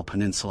small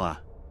peninsula.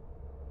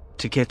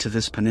 To get to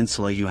this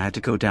peninsula you had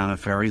to go down a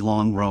very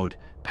long road,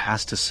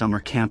 past a summer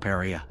camp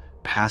area,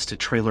 past a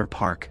trailer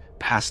park,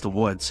 past the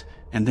woods,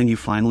 and then you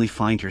finally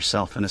find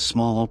yourself in a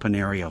small open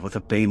area with a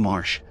bay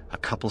marsh, a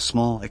couple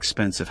small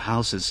expensive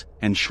houses,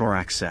 and shore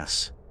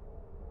access.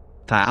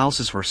 The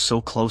houses were so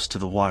close to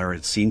the water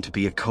it seemed to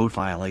be a code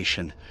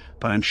violation,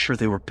 but I'm sure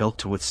they were built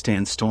to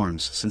withstand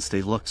storms since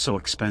they looked so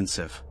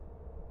expensive.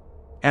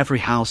 Every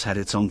house had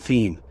its own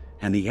theme,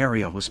 and the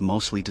area was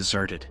mostly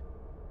deserted.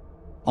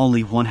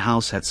 Only one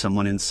house had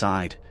someone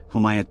inside,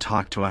 whom I had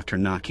talked to after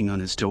knocking on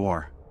his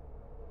door.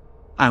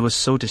 I was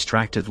so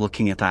distracted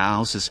looking at the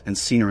houses and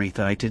scenery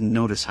that I didn't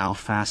notice how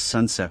fast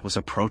sunset was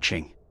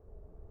approaching.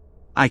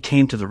 I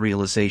came to the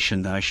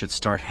realization that I should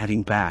start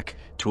heading back,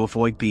 to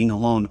avoid being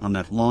alone on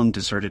that long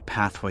deserted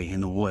pathway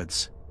in the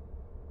woods.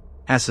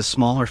 As a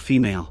smaller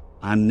female,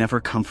 I'm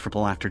never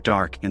comfortable after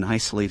dark in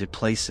isolated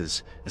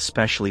places,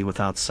 especially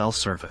without cell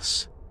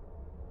service.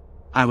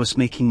 I was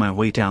making my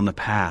way down the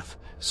path,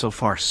 so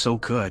far so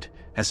good,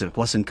 as it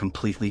wasn't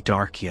completely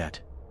dark yet.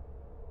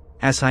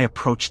 As I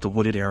approached the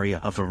wooded area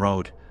of the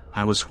road,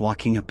 I was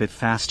walking a bit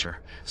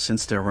faster,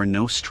 since there were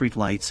no street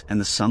lights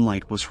and the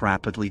sunlight was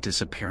rapidly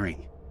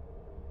disappearing.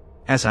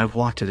 As I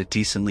walked at a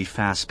decently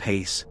fast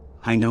pace,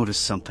 I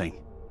noticed something.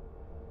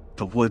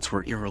 The woods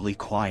were eerily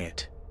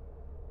quiet.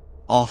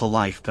 All the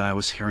life that I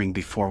was hearing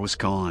before was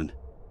gone.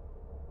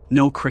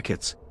 No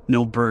crickets,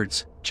 no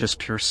birds, just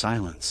pure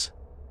silence.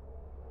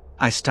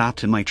 I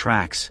stopped in my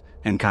tracks,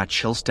 and got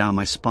chills down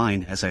my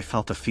spine as I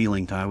felt the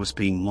feeling that I was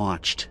being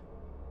watched.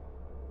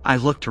 I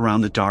looked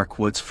around the dark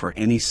woods for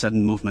any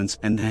sudden movements,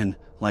 and then,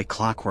 like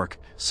clockwork,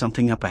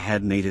 something up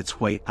ahead made its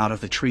way out of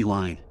the tree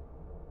line.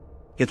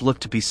 It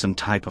looked to be some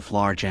type of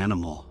large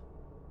animal.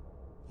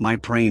 My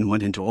brain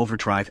went into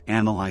overdrive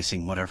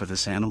analyzing whatever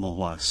this animal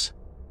was.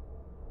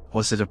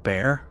 Was it a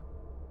bear?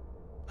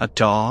 A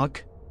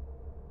dog?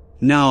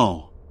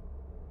 No.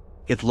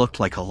 It looked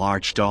like a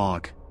large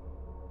dog.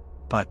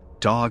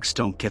 But dogs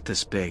don't get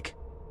this big.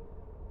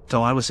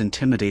 Though I was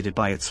intimidated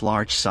by its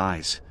large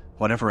size,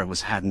 whatever it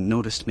was hadn't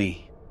noticed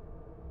me.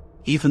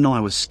 Even though I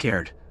was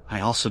scared,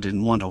 I also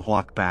didn't want to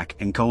walk back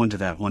and go into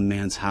that one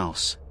man's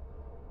house.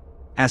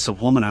 As a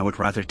woman, I would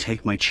rather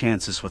take my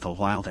chances with a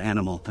wild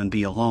animal than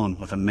be alone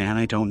with a man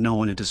I don't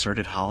know in a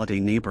deserted holiday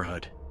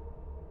neighborhood.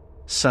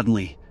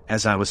 Suddenly,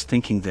 as I was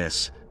thinking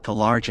this, the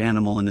large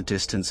animal in the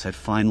distance had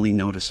finally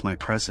noticed my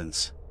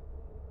presence.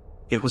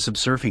 It was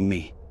observing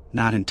me,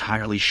 not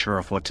entirely sure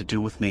of what to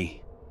do with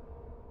me.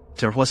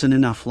 There wasn't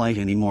enough light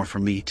anymore for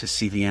me to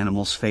see the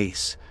animal's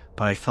face,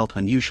 but I felt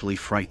unusually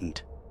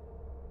frightened.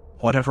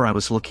 Whatever I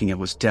was looking at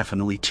was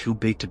definitely too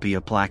big to be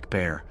a black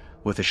bear,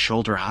 with a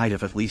shoulder height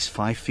of at least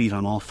 5 feet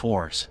on all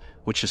fours,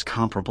 which is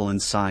comparable in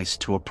size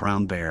to a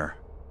brown bear.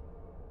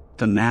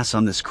 The mass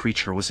on this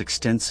creature was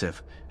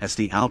extensive, as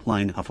the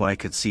outline of what I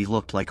could see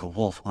looked like a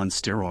wolf on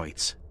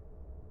steroids.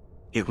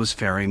 It was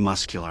very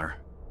muscular.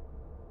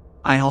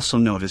 I also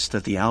noticed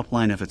that the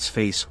outline of its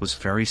face was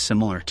very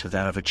similar to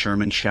that of a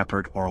German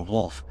shepherd or a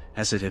wolf,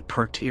 as it had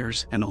perked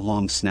ears and a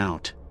long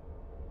snout.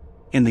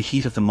 In the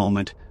heat of the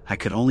moment, I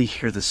could only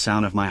hear the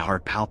sound of my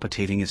heart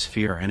palpitating as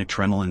fear and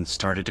adrenaline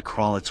started to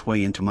crawl its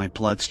way into my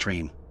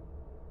bloodstream.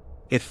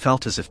 It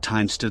felt as if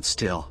time stood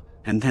still,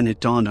 and then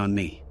it dawned on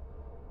me.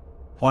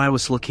 What I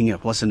was looking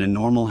at wasn't a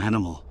normal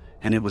animal,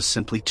 and it was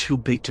simply too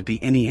big to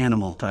be any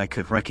animal that I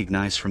could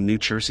recognize from New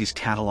Jersey's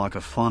catalog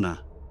of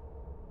fauna.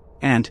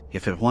 And,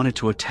 if it wanted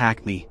to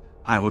attack me,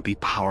 I would be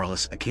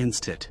powerless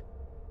against it.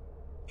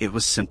 It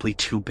was simply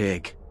too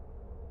big.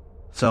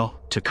 So,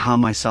 to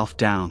calm myself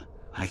down,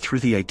 I threw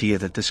the idea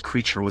that this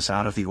creature was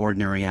out of the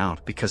ordinary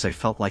out because I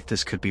felt like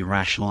this could be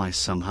rationalized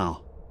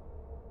somehow.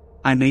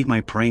 I made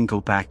my brain go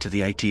back to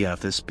the idea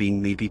of this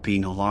maybe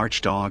being a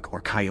large dog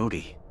or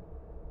coyote.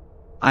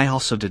 I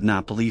also did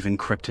not believe in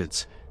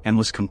cryptids, and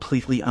was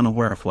completely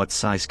unaware of what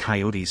size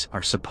coyotes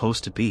are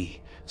supposed to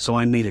be, so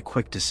I made a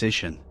quick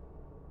decision.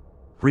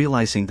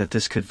 Realizing that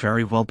this could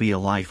very well be a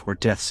life or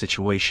death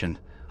situation,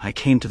 I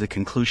came to the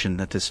conclusion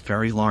that this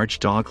very large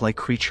dog-like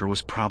creature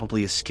was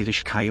probably a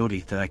skittish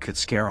coyote that I could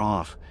scare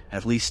off,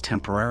 at least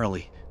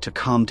temporarily, to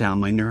calm down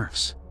my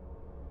nerves.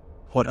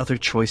 What other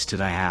choice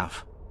did I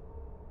have?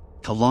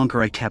 The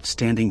longer I kept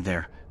standing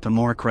there, the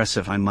more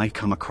aggressive I might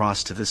come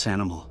across to this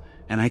animal,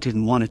 and I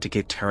didn't want it to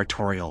get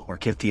territorial or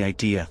get the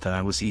idea that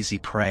I was easy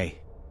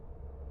prey.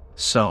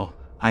 So,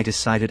 I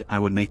decided I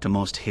would make the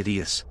most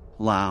hideous,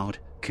 loud,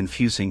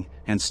 confusing,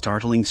 and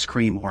startling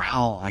scream or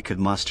howl I could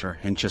muster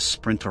and just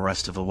sprint the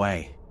rest of the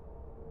way.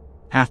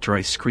 After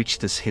I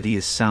screeched this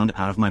hideous sound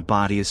out of my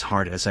body as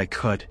hard as I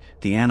could,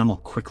 the animal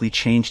quickly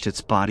changed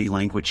its body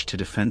language to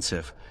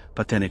defensive,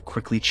 but then it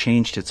quickly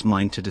changed its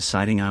mind to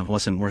deciding I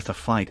wasn't worth a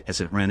fight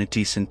as it ran a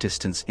decent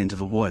distance into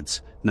the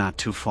woods, not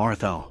too far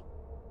though.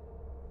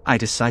 I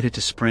decided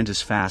to sprint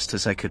as fast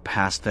as I could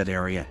past that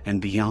area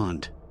and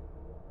beyond.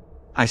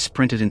 I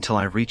sprinted until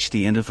I reached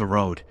the end of the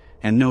road,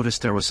 and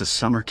noticed there was a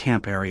summer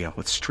camp area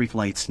with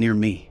streetlights near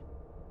me.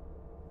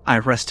 I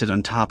rested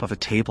on top of a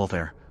table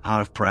there, out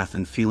of breath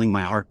and feeling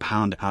my heart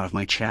pound out of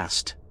my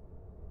chest.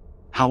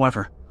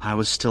 However, I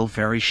was still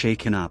very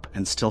shaken up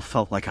and still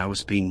felt like I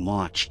was being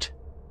watched.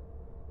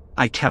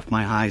 I kept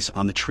my eyes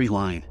on the tree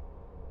line.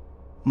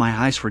 My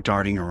eyes were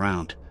darting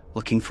around,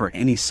 looking for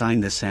any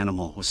sign this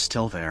animal was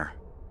still there.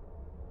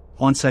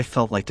 Once I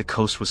felt like the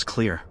coast was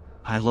clear,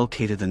 I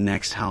located the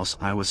next house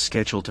I was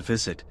scheduled to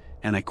visit,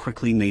 and I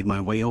quickly made my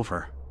way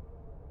over.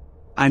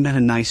 I met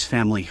a nice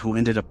family who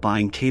ended up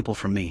buying cable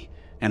from me,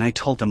 and I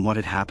told them what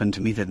had happened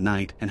to me that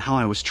night and how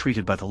I was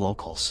treated by the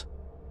locals.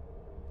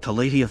 The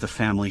lady of the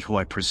family, who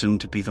I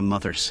presumed to be the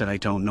mother, said, "I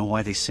don't know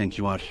why they sent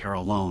you out here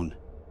alone.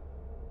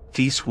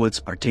 These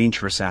woods are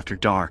dangerous after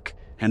dark,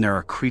 and there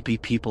are creepy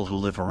people who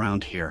live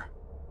around here."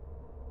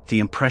 The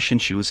impression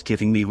she was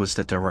giving me was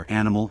that there were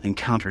animal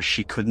encounters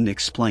she couldn't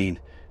explain,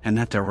 and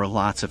that there were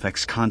lots of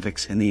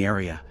ex-convicts in the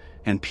area,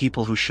 and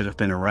people who should have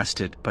been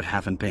arrested but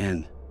haven't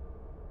been.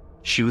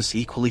 She was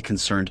equally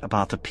concerned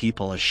about the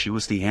people as she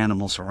was the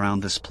animals around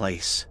this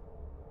place.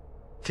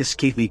 This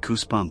gave me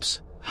goosebumps.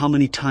 How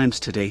many times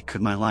today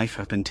could my life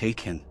have been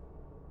taken?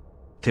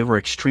 They were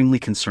extremely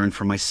concerned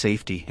for my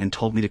safety and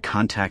told me to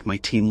contact my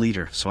team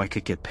leader so I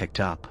could get picked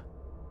up.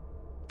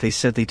 They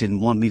said they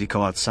didn't want me to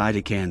go outside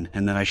again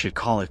and that I should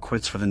call it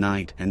quits for the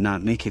night and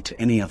not make it to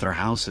any other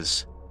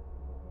houses.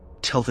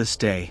 Till this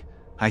day,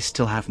 I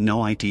still have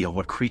no idea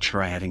what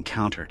creature I had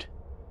encountered.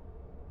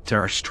 There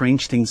are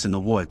strange things in the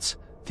woods,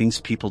 things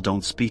people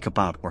don't speak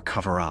about or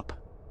cover up.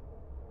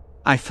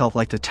 I felt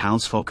like the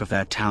townsfolk of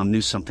that town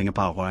knew something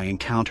about what I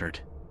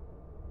encountered.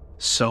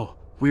 So,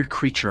 weird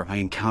creature I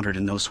encountered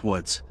in those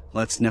woods,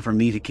 let's never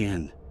meet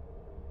again.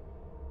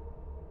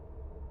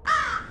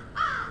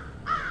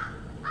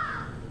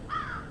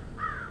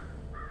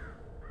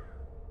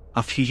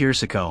 A few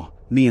years ago,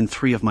 me and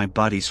 3 of my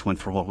buddies went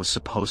for what was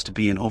supposed to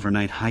be an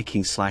overnight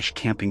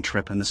hiking/camping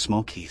trip in the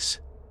Smokies.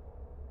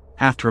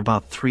 After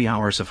about 3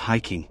 hours of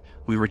hiking,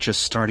 we were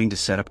just starting to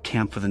set up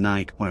camp for the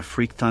night when a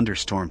freak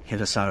thunderstorm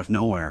hit us out of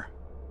nowhere.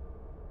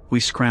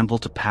 We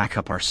scrambled to pack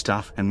up our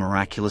stuff and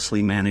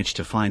miraculously managed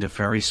to find a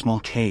very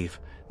small cave,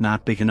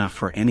 Not big enough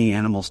for any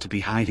animals to be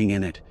hiding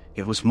in it,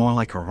 it was more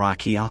like a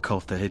rocky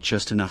alcove that had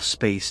just enough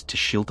space to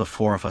shield the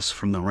four of us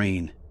from the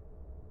rain.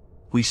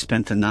 We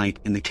spent the night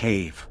in the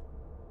cave.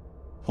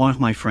 One of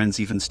my friends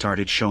even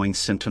started showing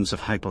symptoms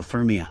of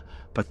hypothermia,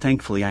 but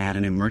thankfully I had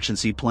an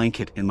emergency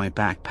blanket in my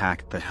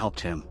backpack that helped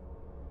him.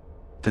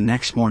 The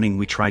next morning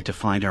we tried to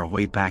find our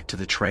way back to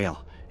the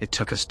trail. It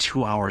took us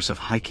 2 hours of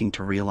hiking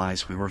to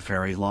realize we were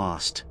very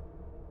lost.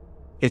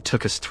 It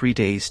took us 3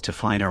 days to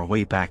find our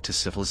way back to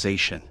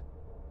civilization.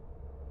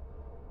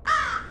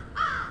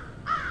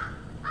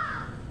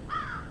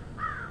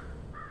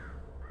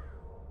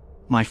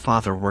 My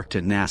father worked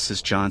at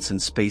NASA's Johnson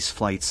Space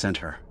Flight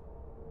Center.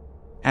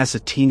 As a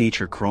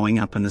teenager growing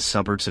up in the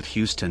suburbs of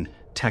Houston,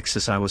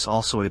 Texas, I was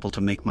also able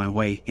to make my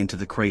way into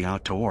the great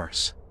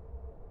outdoors.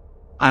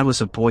 I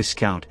was a Boy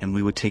Scout and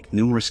we would take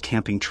numerous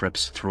camping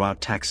trips throughout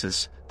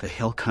Texas, the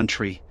hill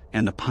country,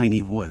 and the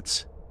piney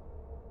woods.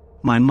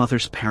 My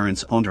mother's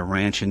parents owned a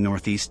ranch in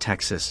northeast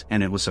Texas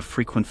and it was a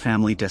frequent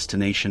family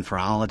destination for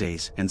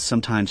holidays and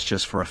sometimes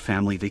just for a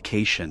family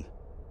vacation.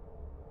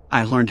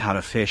 I learned how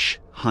to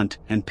fish, hunt,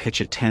 and pitch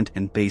a tent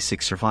and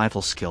basic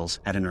survival skills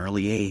at an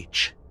early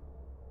age.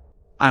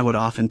 I would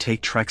often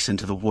take treks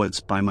into the woods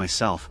by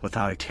myself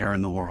without a care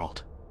in the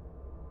world.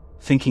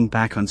 Thinking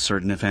back on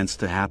certain events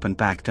that happened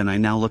back then, I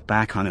now look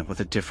back on it with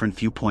a different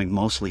viewpoint,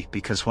 mostly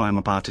because what I'm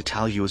about to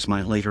tell you is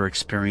my later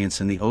experience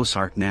in the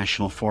Ozark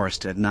National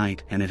Forest at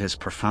night, and it has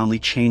profoundly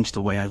changed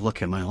the way I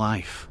look at my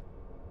life.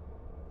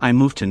 I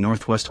moved to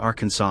Northwest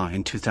Arkansas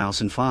in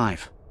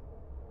 2005.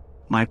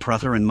 My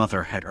brother and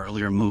mother had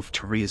earlier moved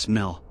to Rheas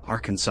Mill,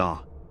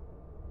 Arkansas.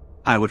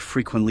 I would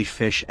frequently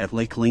fish at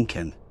Lake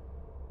Lincoln.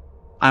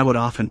 I would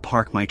often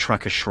park my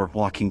truck a short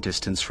walking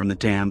distance from the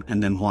dam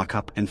and then walk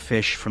up and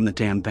fish from the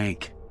dam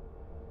bank.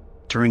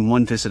 During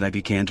one visit I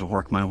began to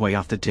work my way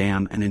off the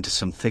dam and into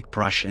some thick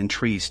brush and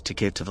trees to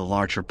get to the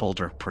larger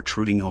boulder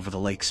protruding over the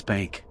lake's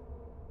bank.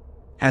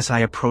 As I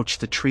approached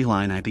the tree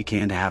line, I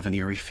began to have an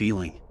eerie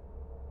feeling.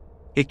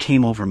 It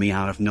came over me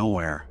out of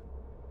nowhere.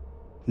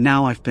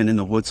 Now I've been in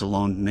the woods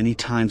alone many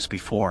times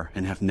before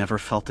and have never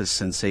felt this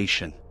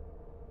sensation.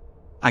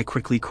 I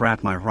quickly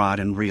grabbed my rod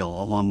and reel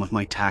along with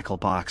my tackle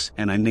box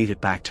and I made it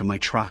back to my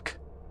truck.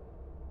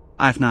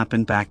 I've not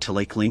been back to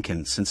Lake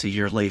Lincoln since a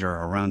year later,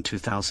 around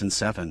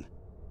 2007.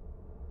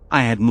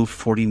 I had moved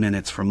 40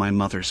 minutes from my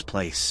mother's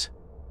place.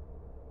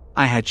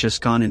 I had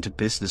just gone into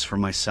business for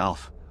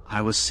myself.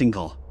 I was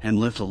single and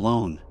lived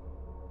alone.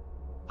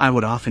 I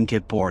would often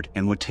get bored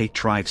and would take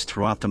drives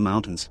throughout the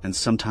mountains and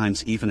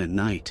sometimes even at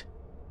night.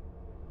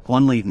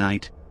 One late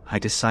night, I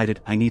decided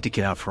I need to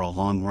get out for a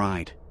long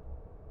ride.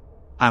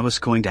 I was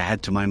going to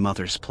head to my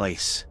mother's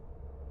place.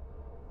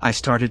 I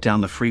started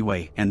down the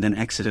freeway and then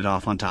exited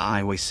off onto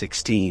Highway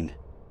 16.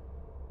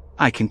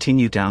 I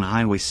continued down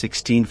Highway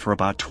 16 for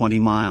about 20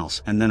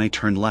 miles and then I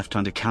turned left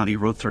onto County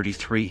Road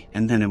 33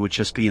 and then it would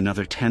just be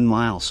another 10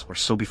 miles or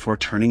so before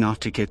turning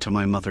off to get to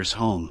my mother's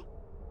home.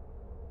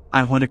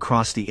 I went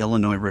across the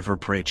Illinois River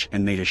Bridge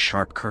and made a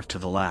sharp curve to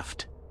the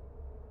left.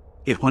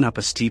 It went up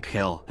a steep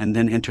hill and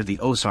then entered the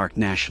Ozark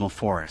National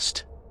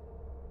Forest.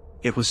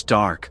 It was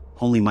dark,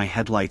 only my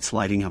headlights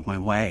lighting up my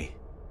way.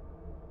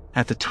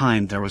 At the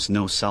time there was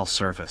no cell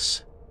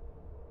service.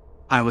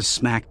 I was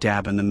smack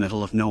dab in the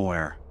middle of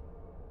nowhere.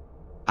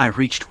 I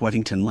reached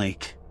Weddington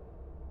Lake.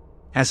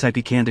 As I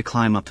began to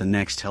climb up the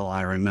next hill,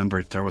 I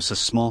remembered there was a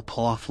small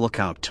pull-off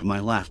lookout to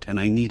my left and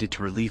I needed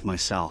to relieve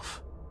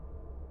myself.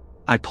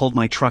 I pulled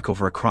my truck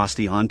over across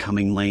the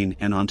oncoming lane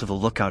and onto the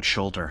lookout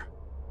shoulder.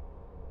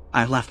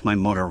 I left my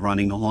motor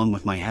running along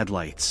with my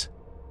headlights.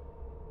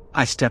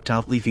 I stepped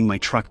out, leaving my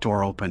truck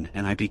door open,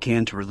 and I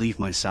began to relieve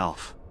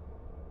myself.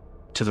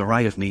 To the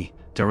right of me,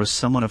 there was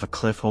somewhat of a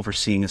cliff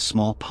overseeing a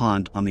small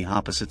pond on the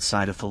opposite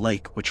side of the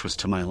lake, which was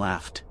to my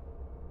left.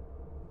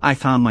 I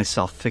found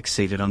myself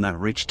fixated on that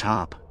ridge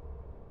top.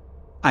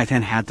 I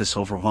then had this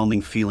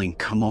overwhelming feeling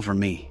come over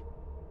me.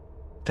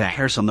 The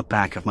hairs on the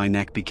back of my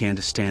neck began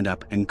to stand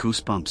up and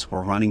goosebumps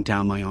were running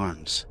down my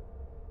arms.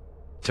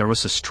 There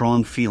was a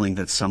strong feeling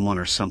that someone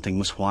or something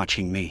was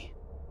watching me.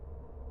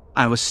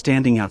 I was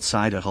standing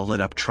outside of a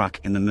lit-up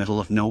truck in the middle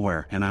of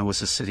nowhere and I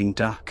was a sitting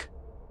duck.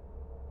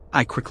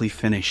 I quickly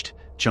finished,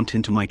 jumped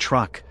into my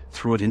truck,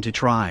 threw it into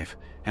drive,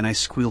 and I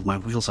squealed my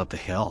wheels up the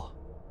hill.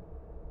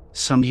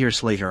 Some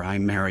years later I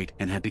married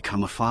and had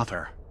become a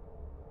father.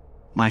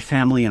 My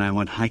family and I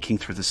went hiking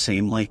through the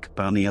same lake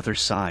but on the other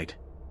side.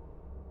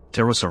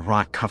 There was a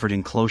rock-covered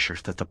enclosure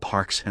that the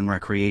Parks and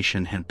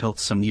Recreation had built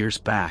some years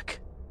back.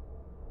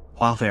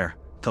 While there,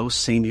 those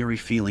same eerie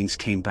feelings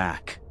came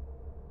back.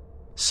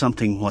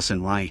 Something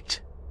wasn't right.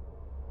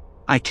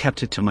 I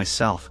kept it to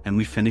myself and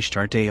we finished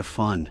our day of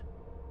fun.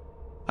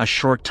 A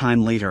short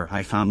time later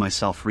I found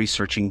myself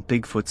researching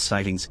Bigfoot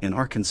sightings in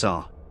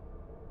Arkansas.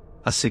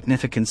 A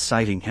significant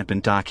sighting had been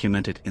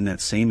documented in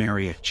that same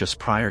area just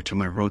prior to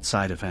my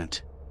roadside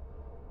event.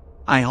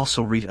 I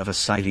also read of a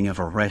sighting of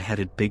a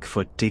red-headed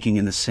Bigfoot digging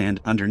in the sand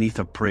underneath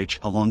a bridge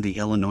along the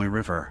Illinois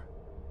River.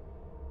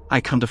 I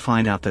come to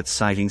find out that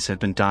sightings had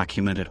been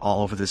documented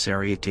all over this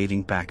area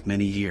dating back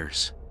many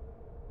years.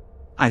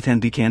 I then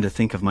began to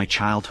think of my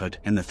childhood,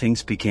 and the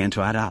things began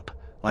to add up,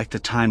 like the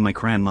time my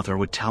grandmother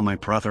would tell my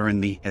brother and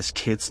me as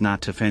kids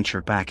not to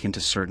venture back into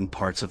certain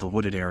parts of the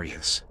wooded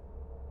areas.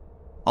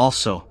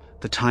 Also,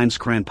 the times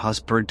Grandpa's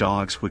bird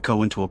dogs would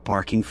go into a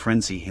barking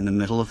frenzy in the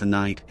middle of the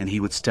night and he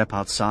would step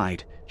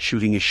outside,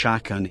 shooting his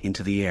shotgun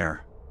into the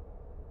air.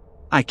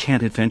 I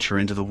can't adventure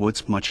into the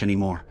woods much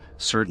anymore,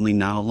 certainly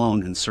not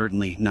alone and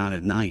certainly not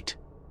at night.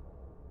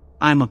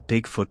 I'm a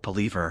Bigfoot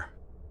believer.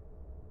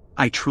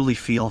 I truly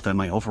feel that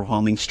my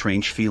overwhelming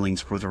strange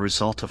feelings were the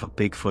result of a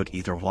Bigfoot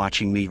either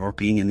watching me or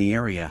being in the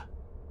area.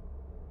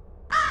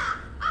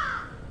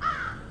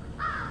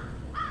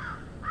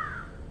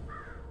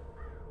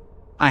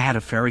 I had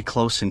a very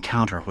close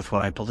encounter with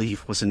what I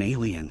believe was an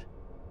alien.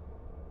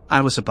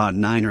 I was about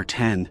 9 or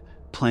 10,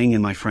 playing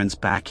in my friend's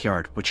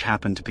backyard, which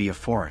happened to be a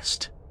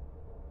forest.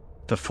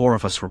 The four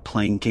of us were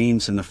playing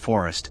games in the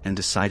forest and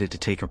decided to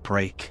take a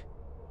break.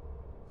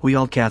 We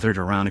all gathered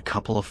around a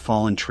couple of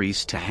fallen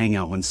trees to hang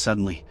out when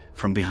suddenly,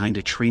 from behind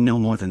a tree no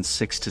more than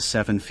 6 to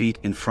 7 feet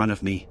in front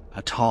of me,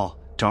 a tall,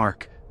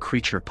 dark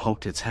creature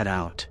poked its head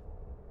out.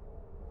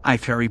 I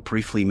very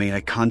briefly made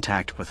eye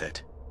contact with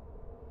it.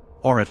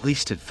 Or at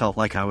least it felt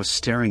like I was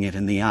staring it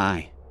in the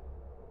eye.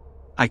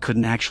 I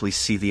couldn't actually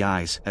see the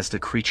eyes as the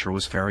creature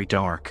was very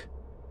dark.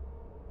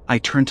 I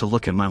turned to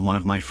look at one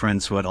of my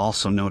friends who had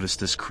also noticed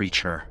this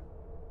creature.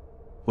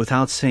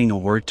 Without saying a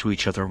word to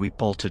each other, we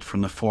bolted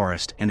from the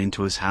forest and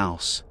into his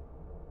house.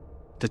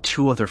 The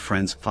two other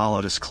friends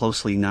followed us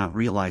closely, not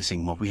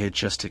realizing what we had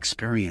just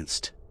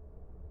experienced.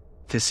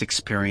 This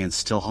experience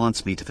still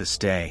haunts me to this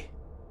day.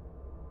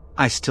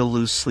 I still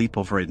lose sleep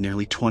over it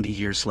nearly 20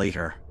 years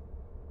later.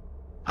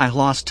 I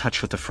lost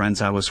touch with the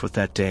friends I was with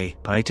that day,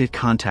 but I did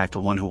contact the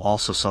one who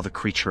also saw the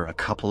creature a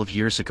couple of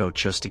years ago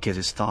just to get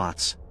his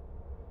thoughts.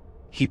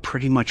 He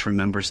pretty much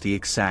remembers the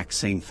exact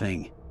same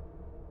thing.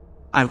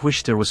 I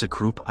wish there was a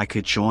group I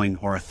could join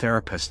or a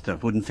therapist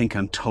that wouldn't think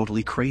I'm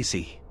totally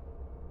crazy.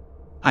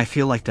 I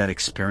feel like that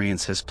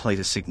experience has played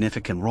a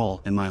significant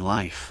role in my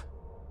life.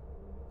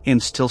 I'm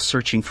still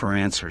searching for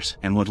answers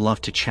and would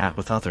love to chat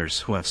with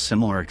others who have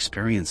similar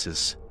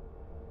experiences.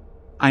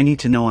 I need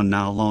to know I'm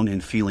not alone in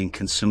feeling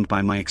consumed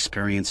by my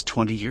experience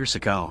 20 years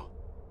ago.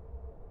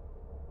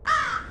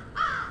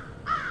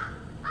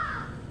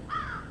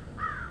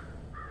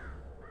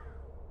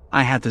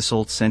 I had this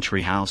old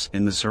century house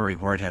in Missouri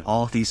where it had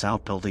all of these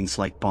outbuildings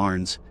like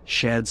barns,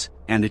 sheds,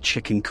 and a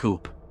chicken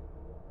coop.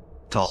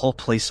 The whole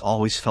place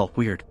always felt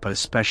weird, but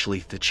especially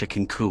the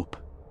chicken coop.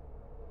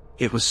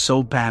 It was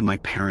so bad my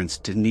parents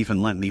didn't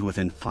even let me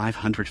within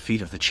 500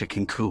 feet of the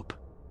chicken coop.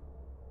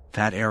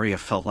 That area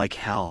felt like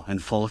hell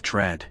and full of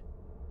dread.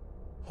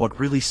 What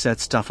really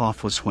set stuff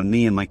off was when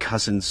me and my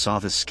cousins saw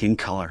this skin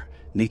color,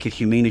 naked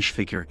humanish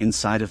figure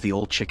inside of the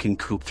old chicken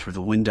coop through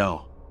the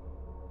window.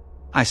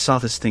 I saw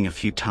this thing a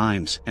few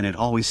times, and it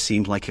always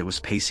seemed like it was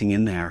pacing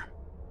in there.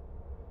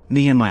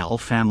 Me and my whole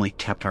family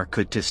kept our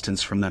good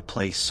distance from that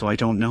place, so I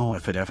don't know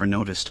if it ever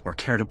noticed or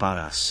cared about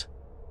us.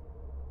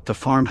 The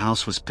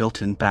farmhouse was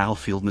built in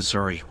Battlefield,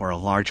 Missouri, where a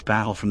large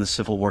battle from the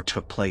Civil War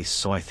took place,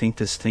 so I think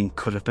this thing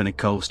could have been a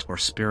ghost or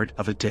spirit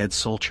of a dead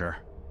soldier.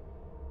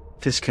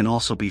 This can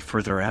also be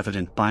further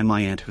evident by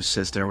my aunt, who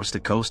says there was the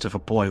ghost of a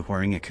boy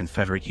wearing a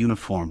Confederate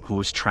uniform who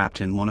was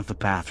trapped in one of the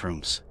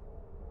bathrooms.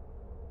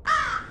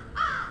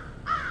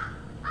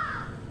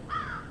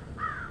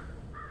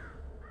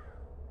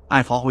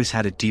 I've always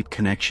had a deep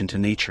connection to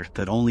nature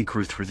that only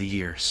grew through the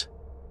years.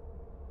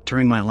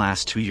 During my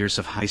last 2 years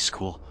of high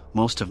school,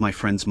 most of my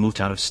friends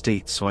moved out of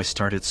state, so I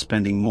started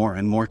spending more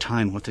and more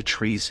time with the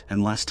trees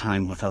and less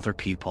time with other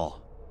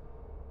people.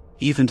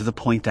 Even to the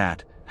point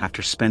that,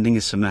 after spending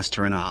a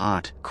semester in a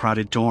hot,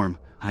 crowded dorm,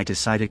 I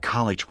decided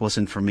college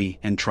wasn't for me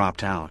and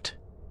dropped out.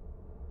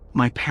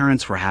 My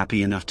parents were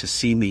happy enough to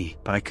see me,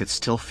 but I could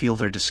still feel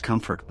their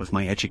discomfort with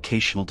my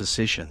educational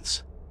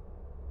decisions.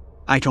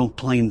 I don't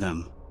blame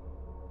them.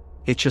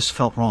 It just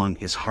felt wrong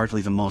is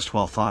hardly the most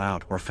well thought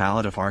out or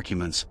valid of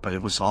arguments, but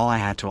it was all I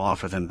had to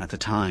offer them at the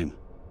time.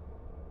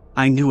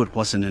 I knew it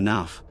wasn't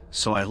enough,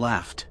 so I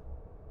left.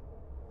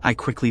 I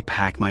quickly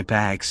packed my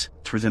bags,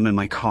 threw them in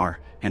my car,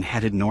 and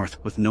headed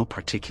north with no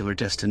particular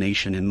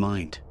destination in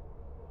mind.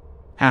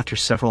 After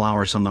several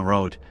hours on the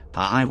road, the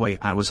highway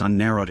I was on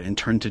narrowed and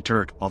turned to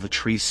dirt, while the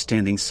trees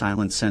standing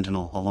silent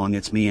sentinel along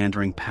its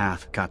meandering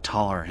path got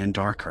taller and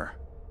darker.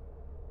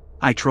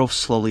 I drove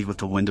slowly with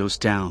the windows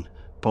down,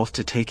 both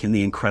to take in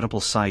the incredible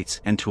sights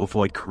and to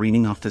avoid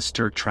careening off this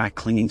dirt track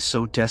clinging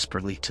so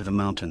desperately to the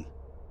mountain.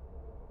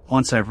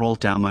 Once I rolled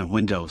down my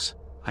windows,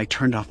 I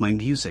turned off my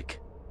music.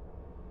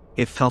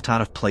 It felt out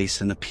of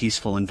place in the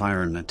peaceful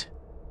environment.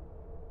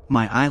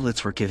 My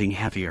eyelids were getting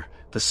heavier,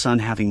 the sun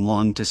having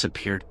long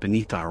disappeared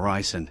beneath the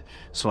horizon,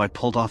 so I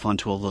pulled off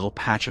onto a little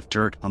patch of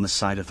dirt on the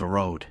side of the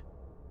road.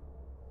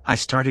 I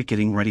started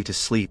getting ready to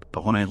sleep,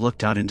 but when I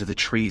looked out into the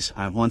trees,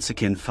 I once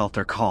again felt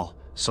their call,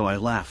 so I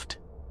left.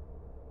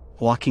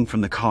 Walking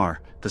from the car,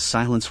 the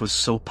silence was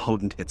so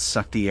potent it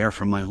sucked the air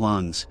from my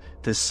lungs.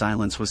 This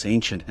silence was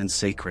ancient and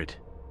sacred.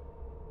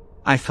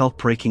 I felt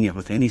breaking it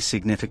with any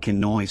significant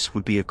noise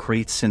would be a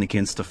great sin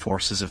against the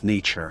forces of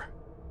nature.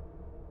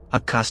 A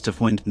gust of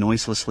wind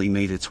noiselessly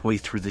made its way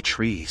through the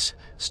trees,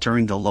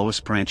 stirring the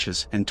lowest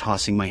branches and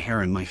tossing my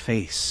hair in my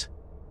face.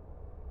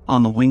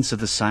 On the wings of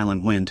the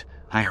silent wind,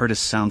 I heard a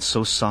sound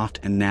so soft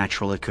and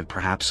natural it could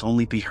perhaps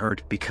only be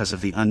heard because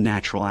of the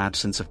unnatural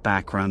absence of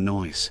background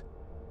noise.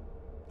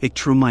 It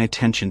drew my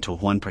attention to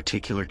one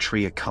particular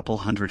tree a couple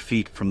 100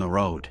 feet from the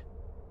road.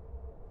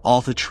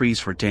 All the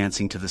trees were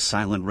dancing to the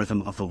silent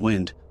rhythm of the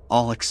wind,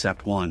 all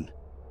except one.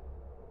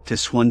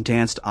 This one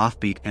danced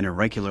offbeat and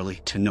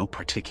irregularly to no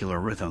particular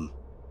rhythm.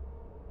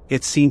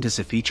 It seemed as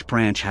if each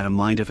branch had a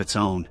mind of its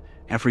own,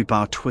 every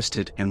bough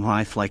twisted and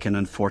writhed like an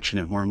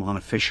unfortunate worm on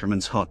a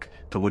fisherman's hook,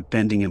 the wood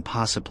bending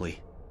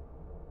impossibly.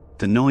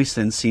 The noise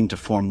then seemed to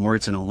form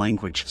words in a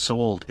language so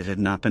old it had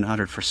not been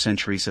uttered for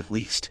centuries at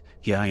least,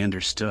 yet I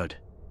understood.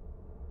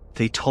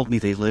 They told me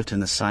they lived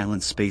in the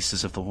silent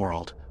spaces of the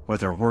world, where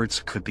their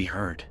words could be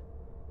heard.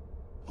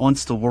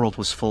 Once the world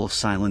was full of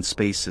silent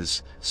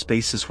spaces,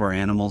 spaces where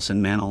animals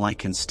and man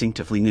alike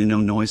instinctively knew no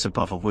noise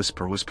above a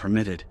whisper was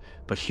permitted,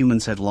 but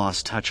humans had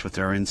lost touch with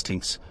their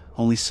instincts,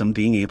 only some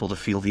being able to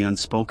feel the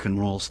unspoken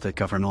rules that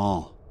govern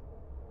all.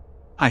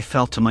 I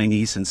fell to my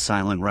knees in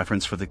silent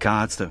reverence for the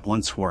gods that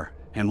once were,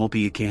 and will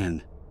be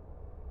again.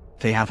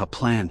 They have a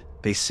plan,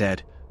 they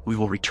said. We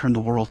will return the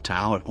world to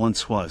how it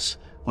once was,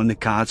 when the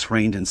gods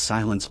reigned and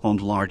silence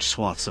owned large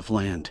swaths of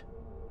land.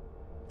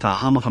 The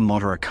hum of a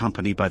motor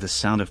accompanied by the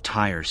sound of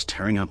tires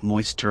tearing up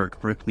moist dirt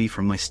ripped me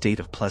from my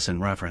state of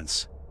pleasant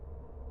reverence.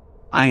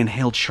 I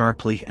inhaled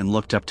sharply and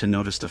looked up to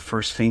notice the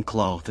first faint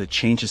glow that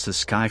changes the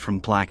sky from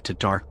black to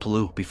dark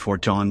blue before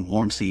dawn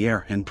warms the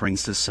air and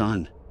brings the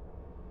sun.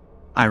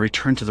 I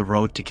returned to the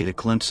road to get a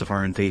glimpse of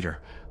our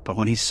invader, but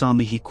when he saw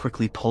me he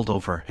quickly pulled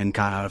over and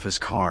got out of his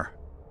car.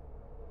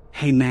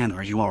 "Hey man,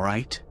 are you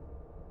alright?"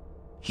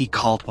 he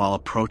called while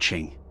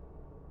approaching.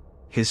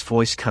 His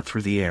voice cut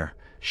through the air,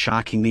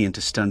 shocking me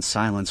into stunned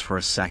silence for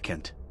a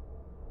second.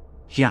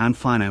 "Yeah, I'm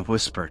fine," I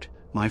whispered,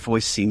 my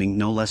voice seeming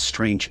no less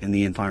strange in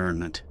the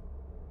environment.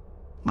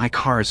 "My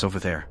car is over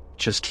there,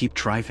 just keep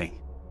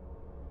driving."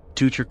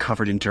 "Dude, you're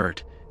covered in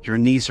dirt, your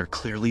knees are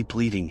clearly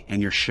bleeding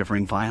and you're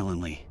shivering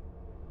violently."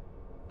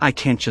 "I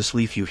can't just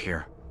leave you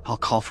here, I'll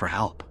call for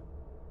help."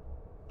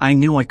 I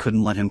knew I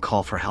couldn't let him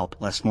call for help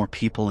lest more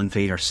people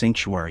invade our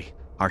sanctuary,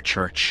 our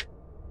church.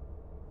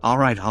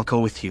 "Alright, I'll go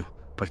with you,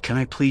 but can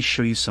I please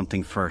show you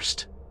something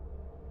first?"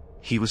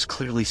 He was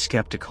clearly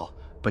skeptical,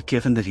 but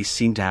given that he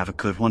seemed to have a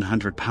good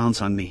 100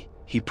 pounds on me,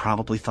 he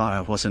probably thought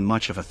I wasn't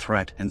much of a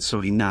threat, and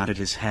so he nodded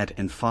his head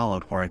and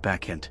followed where I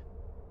beckoned.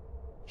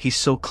 He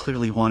so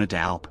clearly wanted to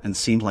help and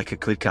seemed like a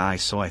good guy,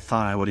 so I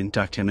thought I would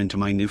induct him into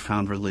my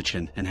newfound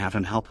religion and have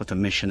him help with the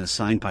mission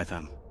assigned by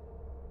them.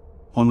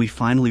 When we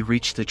finally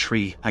reached the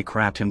tree, I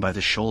grabbed him by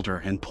the shoulder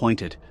and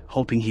pointed,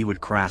 hoping he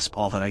would grasp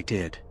all that I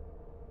did.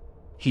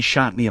 He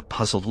shot me a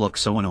puzzled look,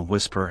 so in a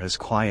whisper as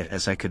quiet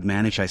as I could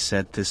manage I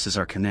said, "This is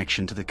our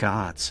connection to the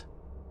gods."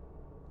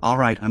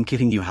 "Alright, I'm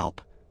getting you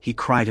help," he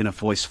cried in a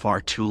voice far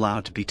too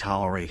loud to be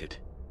tolerated.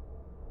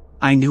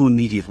 I knew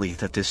immediately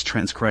that this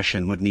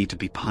transgression would need to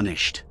be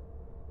punished.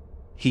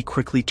 He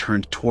quickly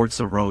turned towards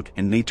the road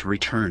and made to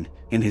return,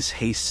 in his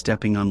haste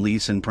stepping on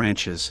leaves and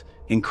branches,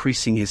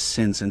 increasing his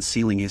sins and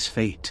sealing his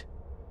fate.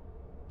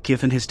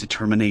 Given his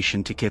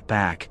determination to get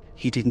back,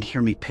 he didn't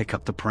hear me pick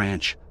up the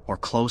branch or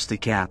close the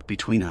gap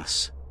between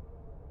us.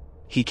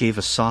 He gave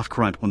a soft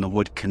grunt when the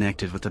wood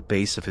connected with the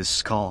base of his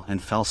skull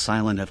and fell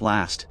silent at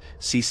last,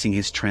 ceasing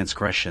his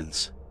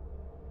transgressions.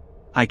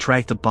 I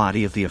dragged the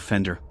body of the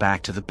offender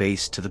back to the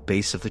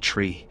base of the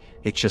tree.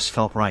 It just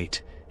felt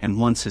right, and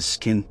once his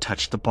skin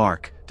touched the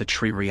bark, the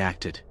tree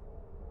reacted.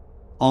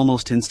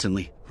 Almost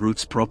instantly,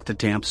 roots broke the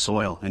damp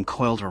soil and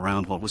coiled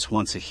around what was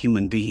once a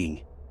human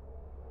being.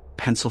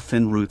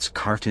 Pencil-thin roots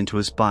carved into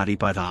his body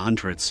by the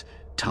hundreds,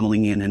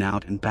 tunneling in and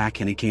out and back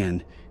and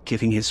again,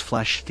 giving his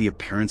flesh the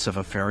appearance of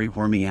a very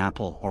wormy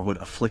apple or wood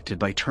afflicted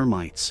by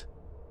termites.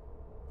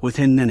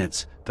 Within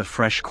minutes, the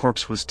fresh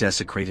corpse was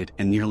desecrated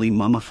and nearly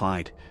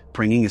mummified,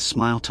 bringing a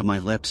smile to my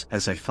lips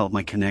as I felt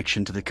my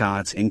connection to the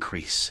gods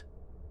increase.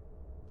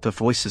 The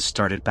voices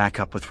started back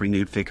up with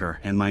renewed vigor,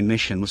 and my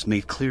mission was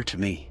made clear to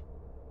me.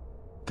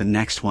 The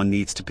next one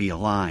needs to be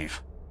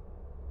alive.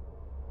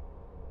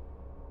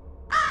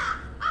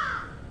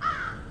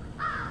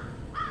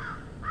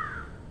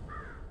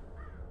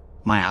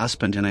 My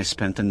husband and I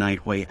spent the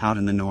night way out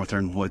in the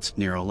northern woods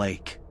near a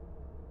lake.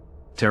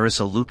 There is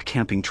a loop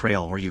camping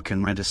trail where you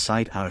can rent a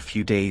site out a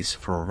few days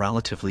for a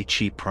relatively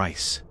cheap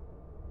price.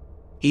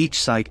 Each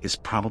site is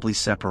probably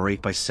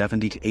separated by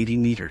 70 to 80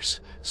 meters,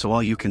 so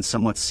while you can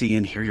somewhat see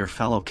and hear your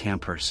fellow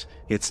campers,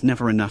 it's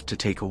never enough to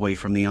take away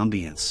from the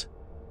ambience.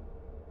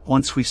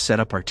 Once we've set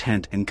up our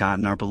tent and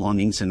gotten our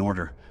belongings in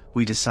order,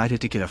 we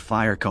decided to get a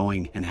fire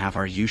going and have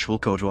our usual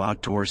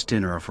go-to-outdoors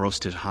dinner of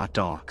roasted hot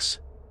dogs.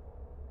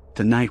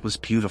 The night was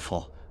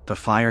beautiful. The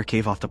fire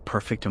gave off the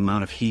perfect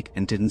amount of heat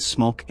and didn't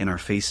smoke in our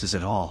faces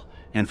at all,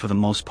 and for the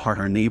most part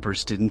our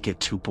neighbors didn't get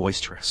too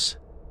boisterous.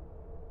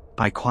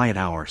 By quiet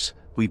hours,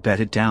 we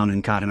bedded down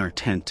and got in our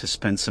tent to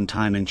spend some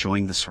time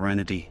enjoying the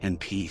serenity and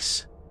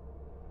peace.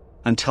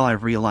 Until I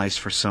realized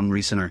for some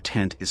reason our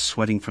tent is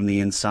sweating from the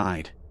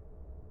inside.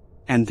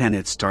 And then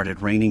it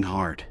started raining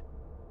hard.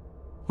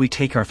 We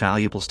take our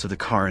valuables to the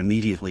car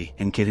immediately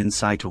and get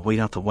inside to wait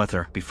out the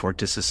weather before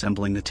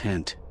disassembling the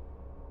tent.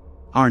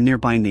 Our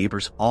nearby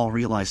neighbors all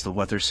realize the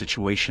weather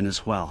situation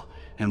as well,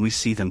 and we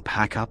see them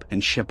pack up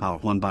and ship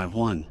out one by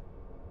one.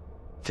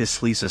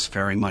 This leaves us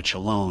very much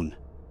alone.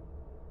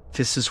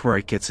 This is where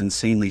it gets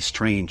insanely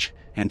strange,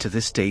 and to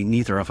this day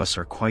neither of us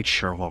are quite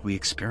sure what we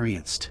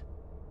experienced.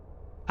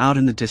 Out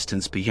in the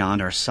distance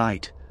beyond our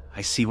sight,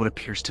 I see what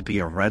appears to be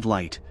a red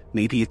light,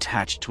 maybe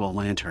attached to a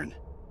lantern.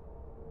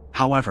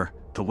 However,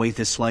 the way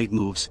this light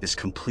moves is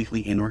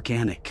completely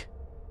inorganic.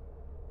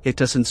 It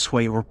doesn't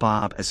sway or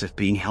bob as if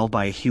being held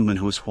by a human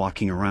who is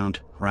walking around.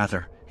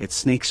 Rather, it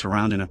snakes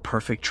around in a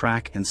perfect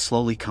track and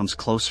slowly comes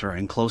closer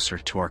and closer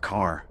to our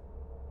car.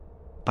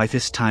 By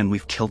this time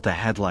we've killed the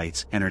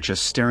headlights and are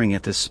just staring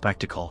at this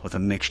spectacle with a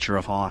mixture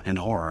of awe and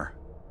horror.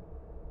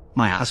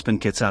 My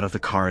husband gets out of the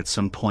car at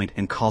some point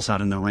and calls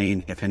out in the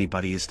rain if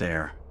anybody is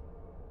there.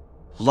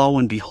 Lo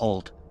and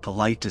behold, the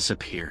light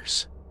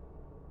disappears.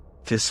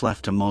 This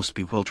left a most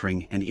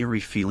bewildering and eerie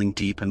feeling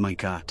deep in my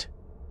gut.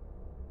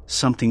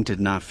 Something did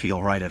not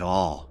feel right at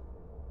all.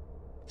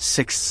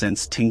 Sixth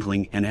sense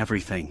tingling and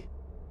everything.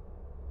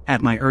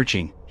 At my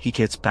urging, he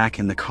gets back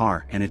in the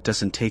car and it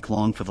doesn't take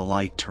long for the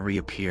light to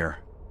reappear.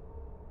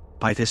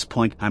 By this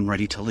point I'm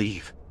ready to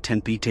leave,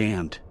 tent be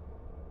damned.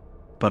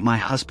 But my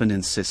husband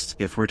insists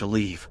if we're to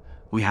leave,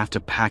 we have to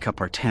pack up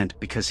our tent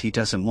because he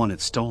doesn't want it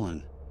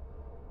stolen.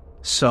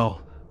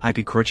 So, I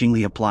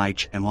begrudgingly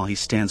oblige, and while he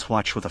stands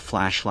watch with a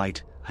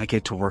flashlight, I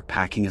get to work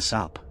packing us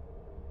up.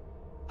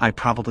 I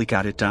probably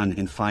got it done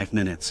in 5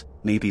 minutes,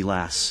 maybe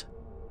less.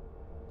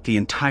 The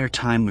entire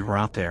time we were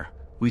out there,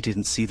 we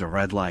didn't see the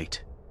red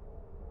light.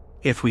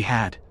 If we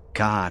had,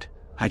 God,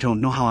 I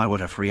don't know how I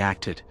would have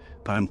reacted,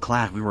 but I'm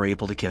glad we were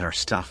able to get our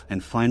stuff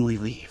and finally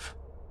leave.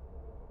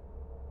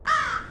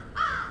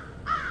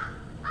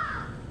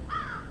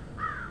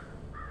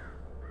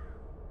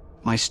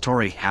 My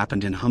story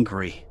happened in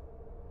Hungary.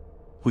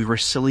 We were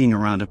sillying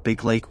around a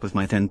big lake with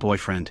my then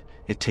boyfriend.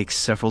 It takes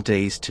several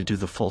days to do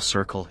the full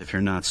circle if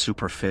you're not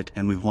super fit,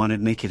 and we wanted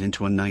to make it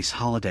into a nice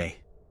holiday.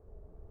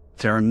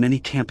 There are many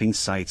camping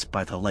sites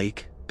by the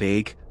lake,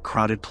 big,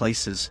 crowded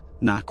places,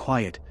 not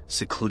quiet,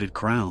 secluded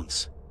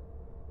grounds.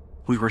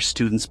 We were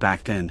students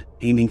back then,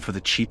 aiming for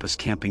the cheapest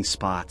camping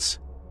spots.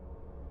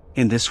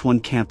 In this one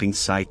camping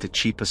site, the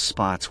cheapest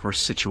spots were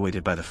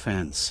situated by the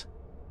fence.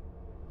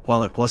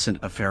 Well, it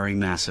wasn't a very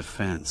massive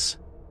fence.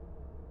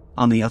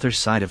 On the other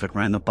side of it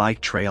ran the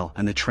bike trail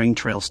and the train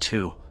trails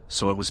too,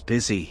 so it was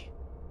busy.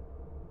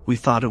 We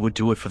thought it would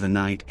do it for the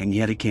night, and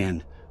yet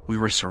again, we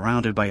were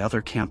surrounded by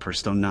other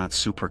campers, though not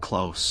super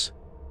close.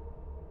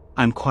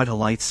 I'm quite a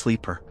light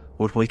sleeper,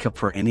 would wake up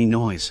for any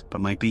noise,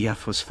 but my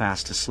BF was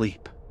fast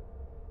asleep.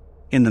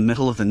 In the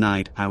middle of the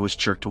night, I was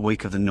jerked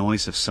awake of the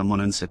noise of someone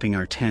unzipping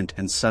our tent,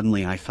 and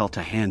suddenly I felt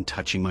a hand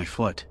touching my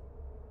foot.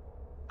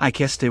 I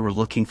guess they were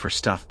looking for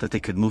stuff that they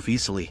could move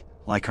easily,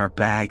 like our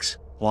bags,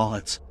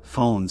 wallets,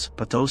 phones,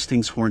 but those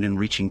things weren't in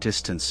reaching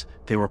distance,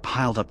 they were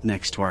piled up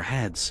next to our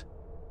heads.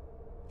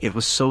 It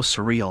was so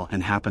surreal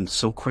and happened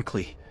so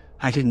quickly,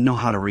 I didn't know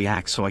how to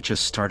react, so I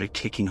just started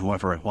kicking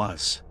whoever it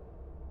was.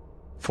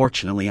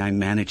 Fortunately, I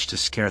managed to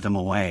scare them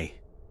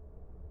away.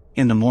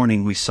 In the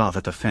morning we saw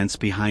that the fence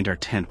behind our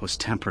tent was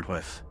tampered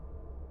with.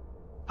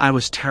 I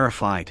was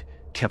terrified,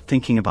 kept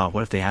thinking about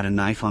what if they had a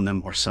knife on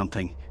them or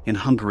something. In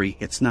Hungary,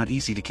 it's not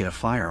easy to get a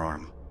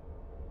firearm.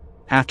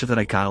 After that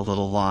I got a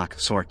little lock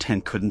so our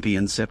tent couldn't be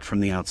unzipped from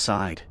the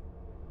outside.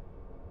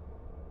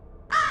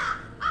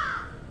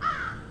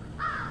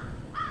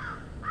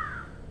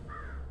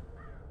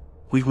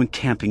 We went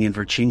camping in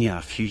Virginia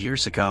a few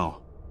years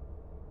ago.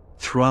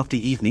 Throughout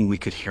the evening we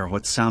could hear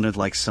what sounded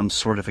like some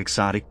sort of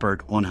exotic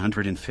bird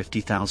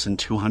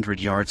 150,200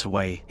 yards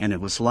away, and it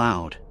was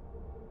loud.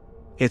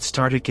 It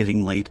started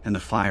getting late and the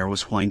fire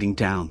was winding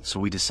down, so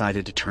we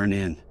decided to turn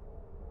in.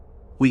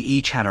 We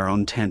each had our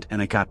own tent,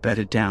 and I got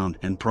bedded down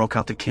and broke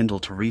out the Kindle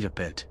to read a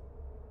bit.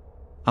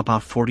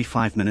 About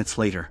 45 minutes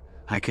later,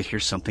 I could hear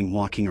something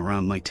walking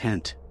around my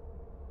tent.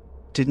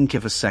 Didn't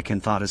give a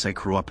second thought, as I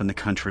grew up in the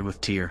country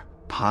with deer,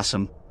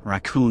 possum,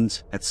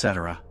 raccoons,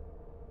 etc.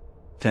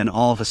 Then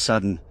all of a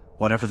sudden,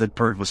 whatever that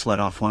bird was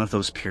let off one of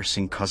those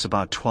piercing caws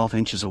about 12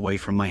 inches away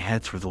from my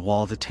head through the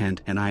wall of the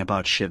tent, and I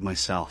about shit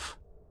myself.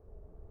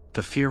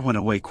 The fear went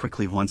away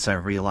quickly once I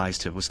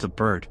realized it was the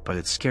bird, but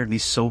it scared me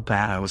so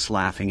bad I was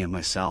laughing at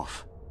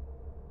myself.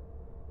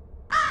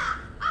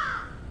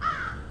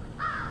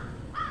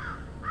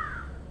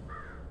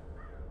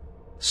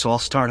 So I'll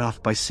start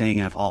off by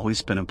saying I've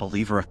always been a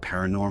believer of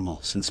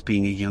paranormal since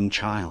being a young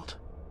child.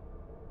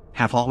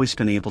 Have always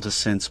been able to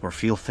sense or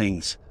feel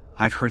things.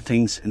 I've heard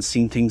things and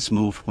seen things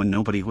move when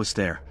nobody was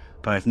there,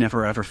 but I've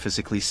never ever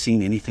physically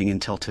seen anything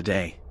until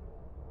today.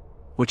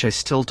 Which I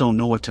still don't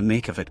know what to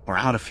make of it or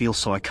how to feel,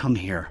 so I come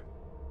here.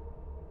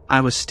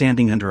 I was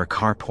standing under a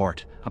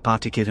carport,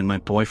 about to get in my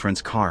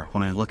boyfriend's car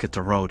when I look at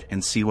the road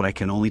and see what I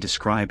can only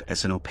describe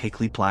as an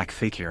opaquely black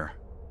figure.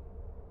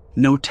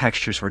 No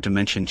textures or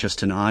dimension,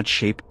 just an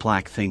odd-shaped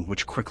black thing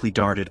which quickly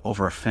darted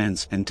over a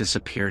fence and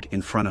disappeared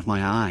in front of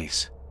my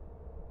eyes.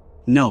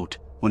 Note,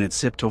 when it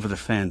zipped over the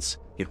fence,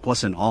 it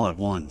wasn't all at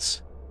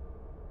once.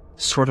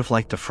 Sort of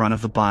like the front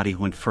of the body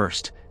went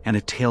first, and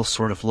a tail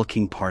sort of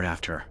looking part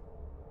after.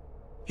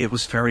 It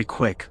was very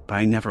quick, but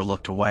I never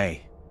looked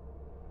away.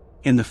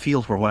 In the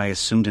field where what I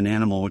assumed an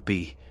animal would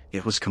be,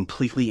 it was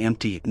completely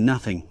empty.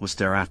 Nothing was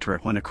there after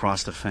it went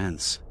across the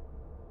fence.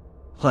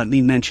 Let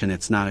me mention,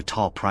 it's not a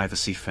tall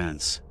privacy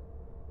fence.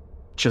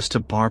 Just a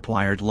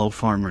barbed-wired low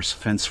farmer's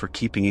fence for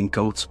keeping in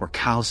goats or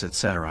cows,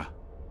 etc.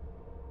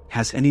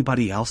 Has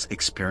anybody else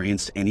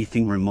experienced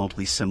anything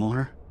remotely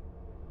similar?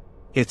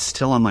 It's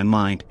still on my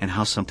mind, and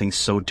how something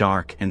so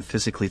dark and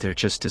physically there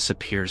just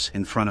disappears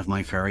in front of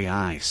my very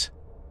eyes.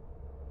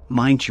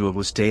 Mind you, it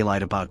was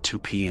daylight about 2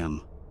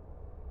 p.m.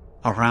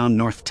 around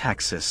North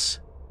Texas.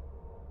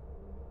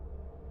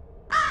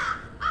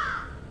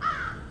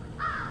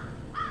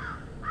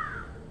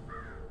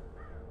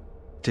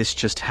 This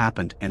just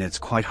happened, and it's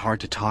quite hard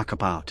to talk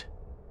about.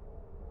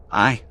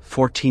 I,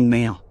 14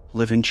 male,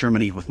 live in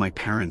Germany with my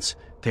parents.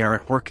 They are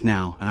at work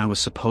now, and I was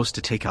supposed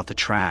to take out the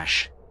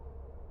trash.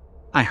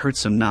 I heard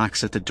some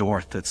knocks at the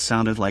door that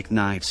sounded like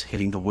knives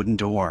hitting the wooden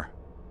door.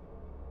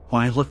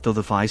 When I looked through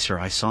the visor,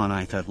 I saw an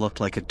eye that looked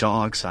like a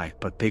dog's eye,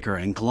 but bigger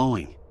and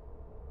glowing.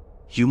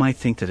 You might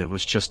think that it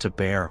was just a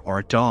bear or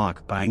a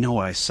dog, but I know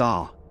what I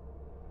saw.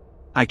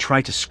 I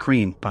tried to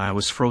scream, but I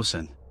was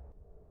frozen.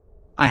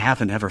 I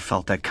haven't ever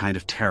felt that kind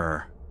of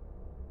terror.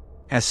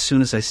 As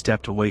soon as I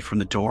stepped away from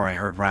the door, I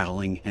heard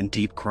rattling and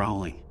deep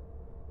growling.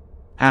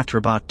 After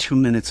about 2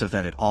 minutes of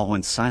that, it all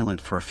went silent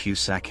for a few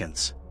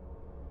seconds.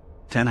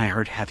 Then I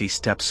heard heavy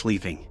steps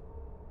leaving.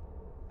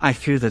 I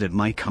fear that it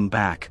might come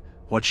back.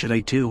 What should I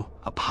do?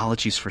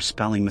 Apologies for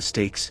spelling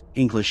mistakes.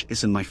 English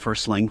isn't my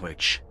first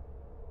language.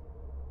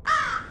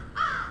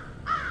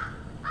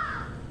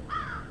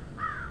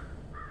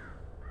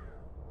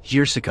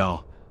 Years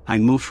ago, I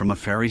moved from a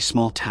very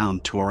small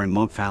town to a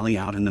remote valley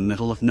out in the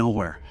middle of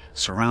nowhere,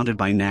 surrounded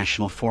by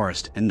national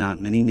forest and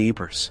not many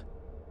neighbors.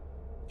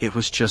 It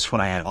was just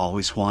what I had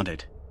always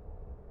wanted.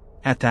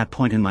 At that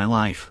point in my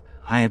life,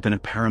 I had been a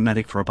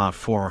paramedic for about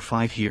 4 or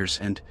 5 years,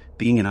 and,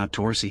 being an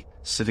outdoorsy,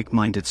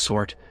 civic-minded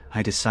sort,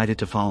 I decided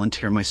to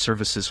volunteer my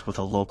services with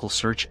a local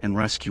search and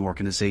rescue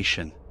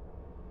organization.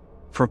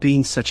 For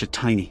being such a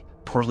tiny,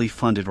 poorly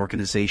funded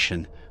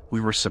organization,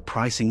 we were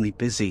surprisingly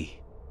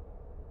busy.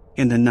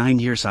 In the 9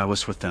 years I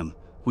was with them,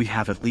 we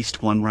have at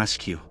least one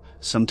rescue,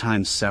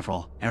 sometimes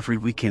several, every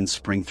weekend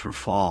spring through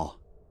fall.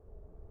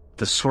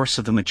 The source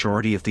of the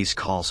majority of these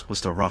calls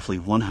was the roughly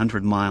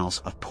 100 miles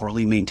of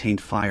poorly maintained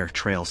fire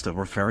trails that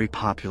were very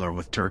popular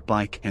with dirt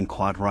bike and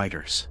quad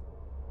riders.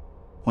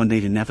 When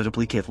they'd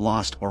inevitably get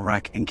lost or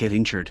wreck and get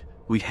injured,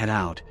 we'd head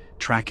out,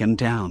 track them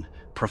down,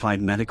 provide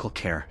medical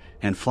care,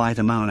 and fly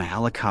them out on a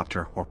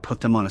helicopter or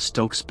put them on a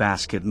Stokes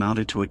basket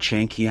mounted to a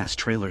janky-ass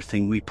trailer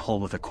thing we pull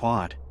with a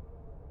quad.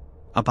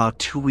 About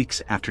 2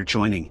 weeks after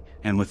joining,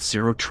 and with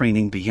zero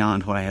training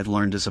beyond what I had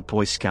learned as a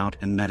Boy Scout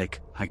and medic,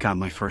 I got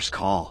my first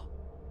call.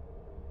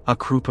 A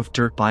group of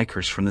dirt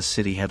bikers from the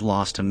city had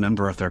lost a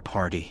member of their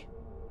party.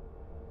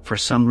 For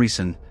some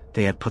reason,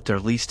 they had put their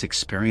least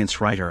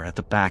experienced rider at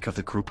the back of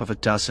the group of a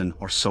dozen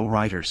or so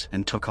riders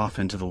and took off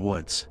into the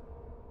woods.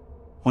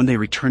 When they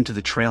returned to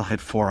the trailhead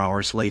 4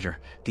 hours later,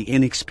 the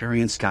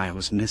inexperienced guy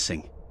was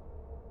missing.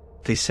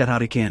 They set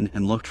out again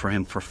and looked for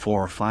him for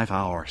 4 or 5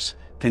 hours,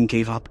 then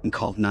gave up and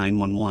called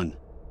 911.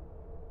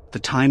 The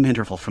time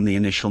interval from the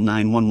initial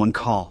 911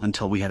 call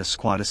until we had a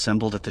squad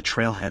assembled at the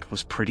trailhead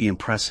was pretty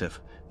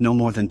impressive, no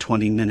more than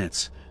 20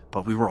 minutes,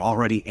 but we were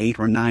already 8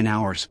 or 9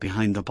 hours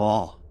behind the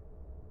ball.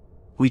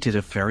 We did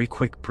a very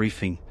quick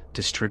briefing,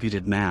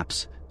 distributed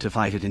maps,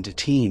 divided into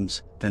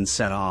teams, then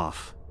set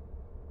off.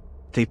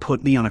 They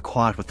put me on a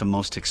quad with the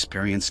most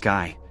experienced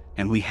guy,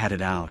 and we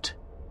headed out.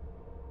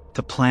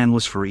 The plan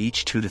was for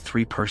each 2 to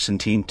 3 person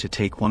team to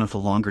take one of the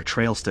longer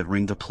trails that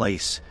ringed the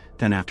place,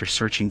 then after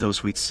searching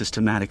those we'd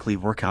systematically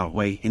work our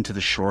way into the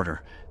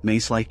shorter,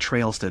 maze-like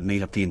trails that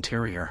made up the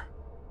interior.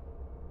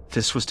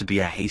 This was to be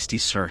a hasty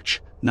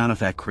search, none of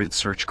that grid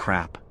search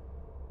crap.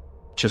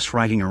 Just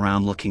riding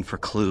around looking for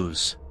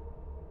clues.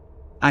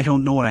 I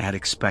don't know what I had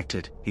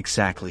expected,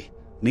 exactly,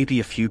 maybe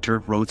a few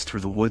dirt roads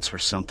through the woods or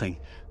something,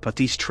 but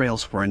these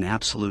trails were an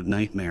absolute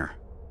nightmare.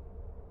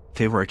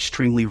 They were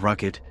extremely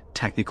rugged,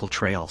 technical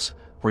trails,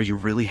 where you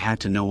really had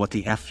to know what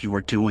the F you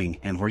were doing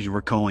and where you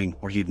were going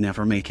or you'd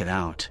never make it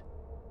out.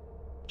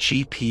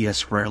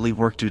 GPS rarely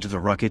worked due to the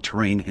rugged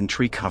terrain and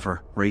tree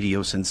cover,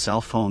 radios and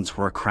cell phones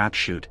were a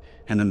crapshoot,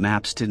 and the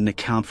maps didn't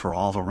account for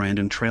all the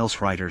random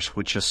trails riders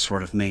would just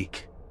sort of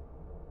make.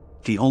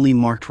 The only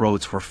marked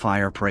roads were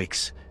fire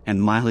breaks,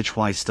 and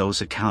mileage-wise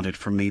those accounted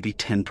for maybe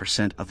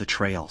 10% of the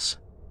trails.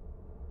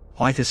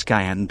 Why this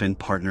guy hadn't been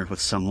partnered with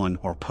someone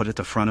or put at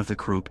the front of the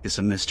group is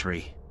a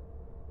mystery.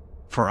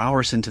 For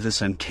hours into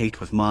this, I'm caked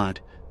with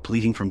mud,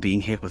 bleeding from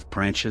being hit with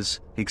branches,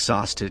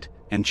 exhausted,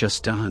 and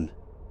just done.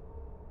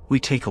 We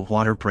take a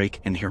water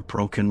break and hear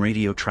broken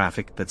radio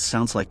traffic that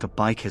sounds like the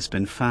bike has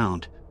been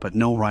found, but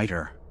no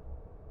rider.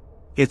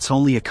 It's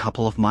only a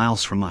couple of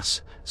miles from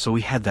us, so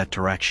we head that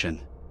direction.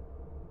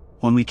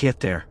 When we get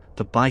there,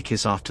 the bike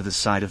is off to the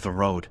side of the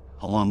road,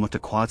 along with the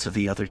quads of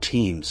the other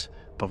teams,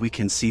 but we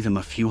can see them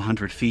a few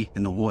hundred feet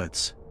in the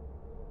woods.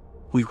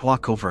 We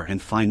walk over and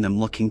find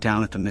them looking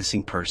down at the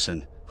missing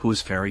person, who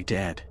is very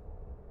dead.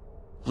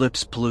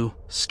 Lips blue,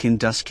 skin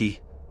dusky,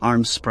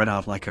 arms spread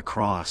out like a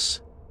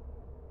cross.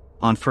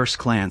 On first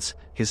glance,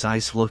 his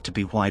eyes looked to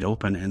be wide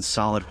open and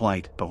solid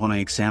white, but when I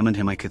examined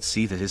him I could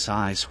see that his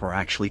eyes were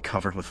actually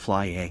covered with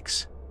fly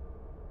eggs.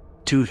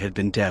 Dude had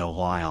been dead a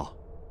while.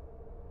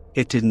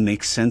 It didn't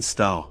make sense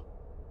though.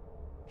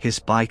 His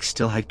bike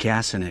still had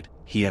gas in it,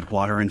 he had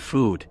water and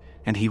food,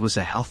 and he was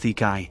a healthy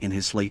guy in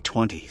his late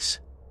 20s.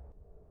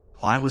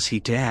 Why was he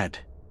dead?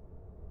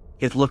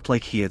 It looked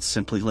like he had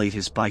simply laid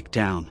his bike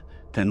down,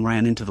 then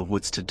ran into the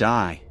woods to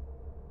die.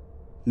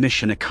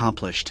 Mission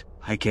accomplished,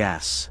 I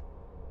guess.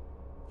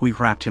 We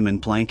wrapped him in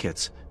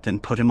blankets, then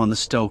put him on the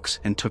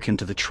Stokes and took him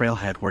to the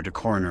trailhead where the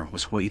coroner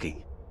was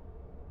waiting.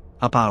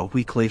 About a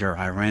week later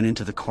I ran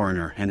into the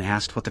coroner and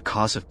asked what the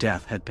cause of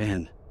death had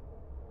been.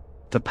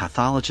 The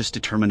pathologist's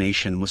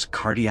determination was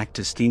cardiac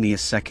dysthymia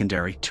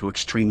secondary to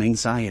extreme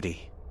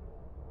anxiety.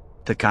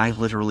 The guy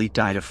literally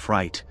died of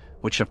fright,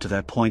 which up to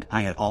that point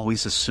I had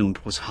always assumed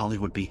was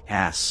Hollywood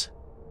BS.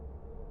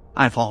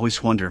 I've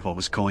always wondered what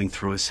was going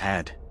through his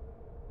head.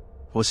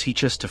 Was he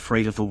just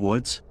afraid of the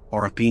woods,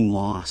 or of being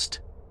lost?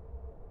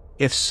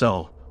 If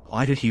so,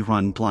 why did he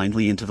run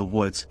blindly into the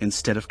woods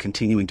instead of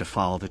continuing to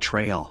follow the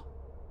trail?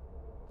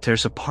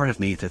 There's a part of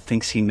me that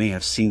thinks he may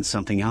have seen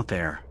something out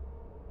there.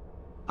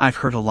 I've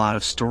heard a lot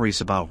of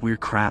stories about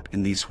weird crap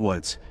in these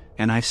woods,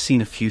 and I've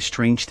seen a few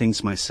strange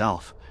things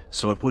myself,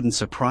 so it wouldn't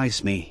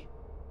surprise me.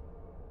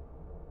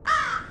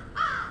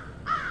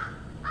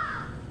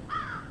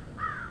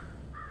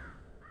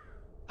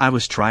 I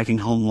was driving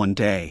home one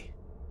day.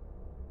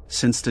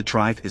 Since the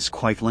drive is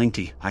quite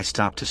lengthy, I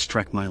stopped to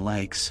stretch my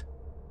legs.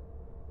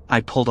 I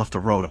pulled off the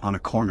road on a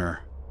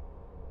corner.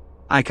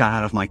 I got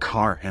out of my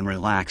car and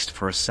relaxed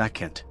for a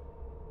second.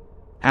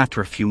 After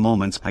a few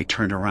moments, I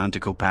turned around to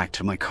go back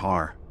to my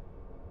car.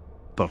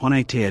 But when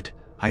I did,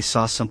 I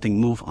saw something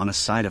move on a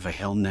side of a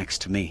hill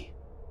next to me.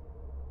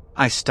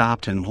 I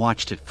stopped and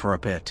watched it for a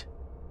bit.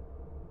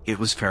 It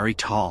was very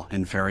tall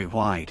and very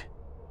wide.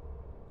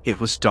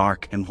 It was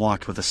dark and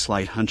walked with a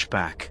slight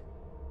hunchback.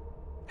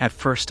 At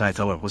first I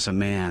thought it was a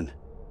man.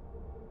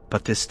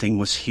 But this thing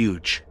was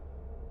huge.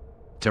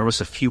 There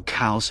was a few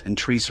cows and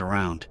trees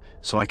around,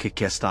 so I could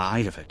guess the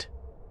height of it.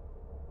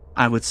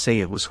 I would say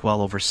it was well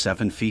over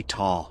 7 feet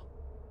tall.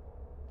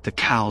 The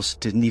cows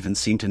didn't even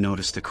seem to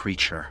notice the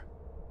creature.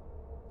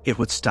 It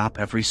would stop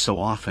every so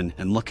often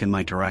and look in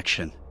my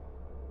direction.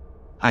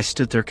 I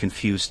stood there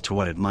confused to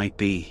what it might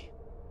be.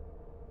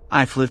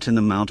 I've lived in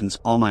the mountains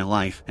all my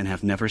life and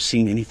have never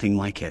seen anything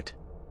like it.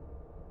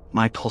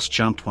 My pulse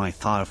jumped when I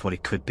thought of what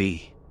it could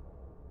be.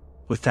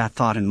 With that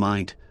thought in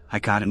mind, I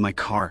got in my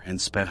car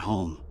and sped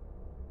home.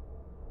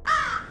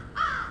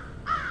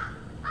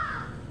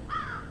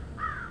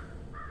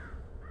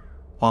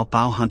 While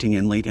bow hunting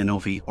in late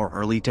NOV or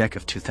early dec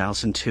of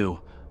 2002,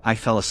 I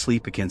fell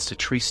asleep against a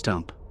tree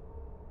stump.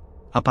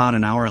 About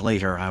an hour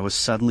later I was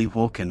suddenly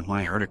woken when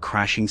I heard a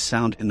crashing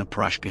sound in the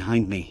brush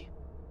behind me.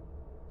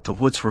 The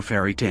woods were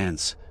very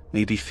dense,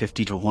 maybe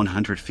 50 to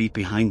 100 feet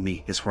behind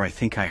me is where I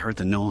think I heard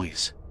the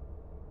noise.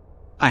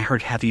 I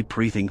heard heavy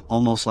breathing,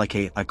 almost like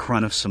a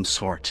grunt of some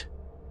sort.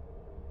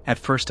 At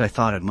first I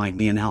thought it might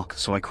be an elk,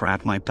 so I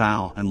grabbed my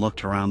bow and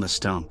looked around the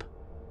stump.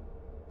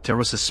 There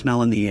was a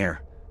smell in the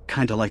air,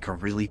 kinda like a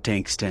really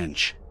dank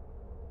stench.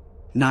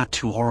 Not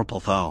too horrible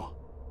though.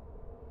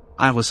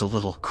 I was a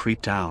little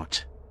creeped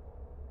out.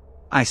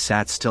 I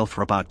sat still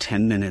for about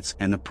 10 minutes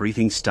and the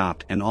breathing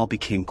stopped and all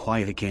became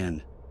quiet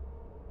again.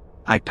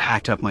 I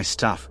packed up my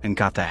stuff and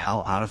got the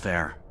hell out of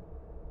there.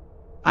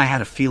 I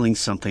had a feeling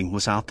something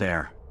was out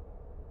there.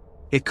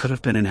 It could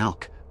have been an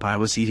elk, but I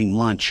was eating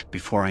lunch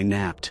before I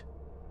napped.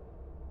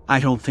 I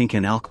don't think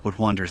an elk would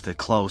wander that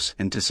close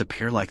and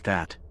disappear like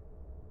that.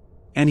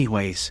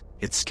 Anyways,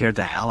 it scared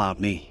the hell out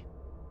of me.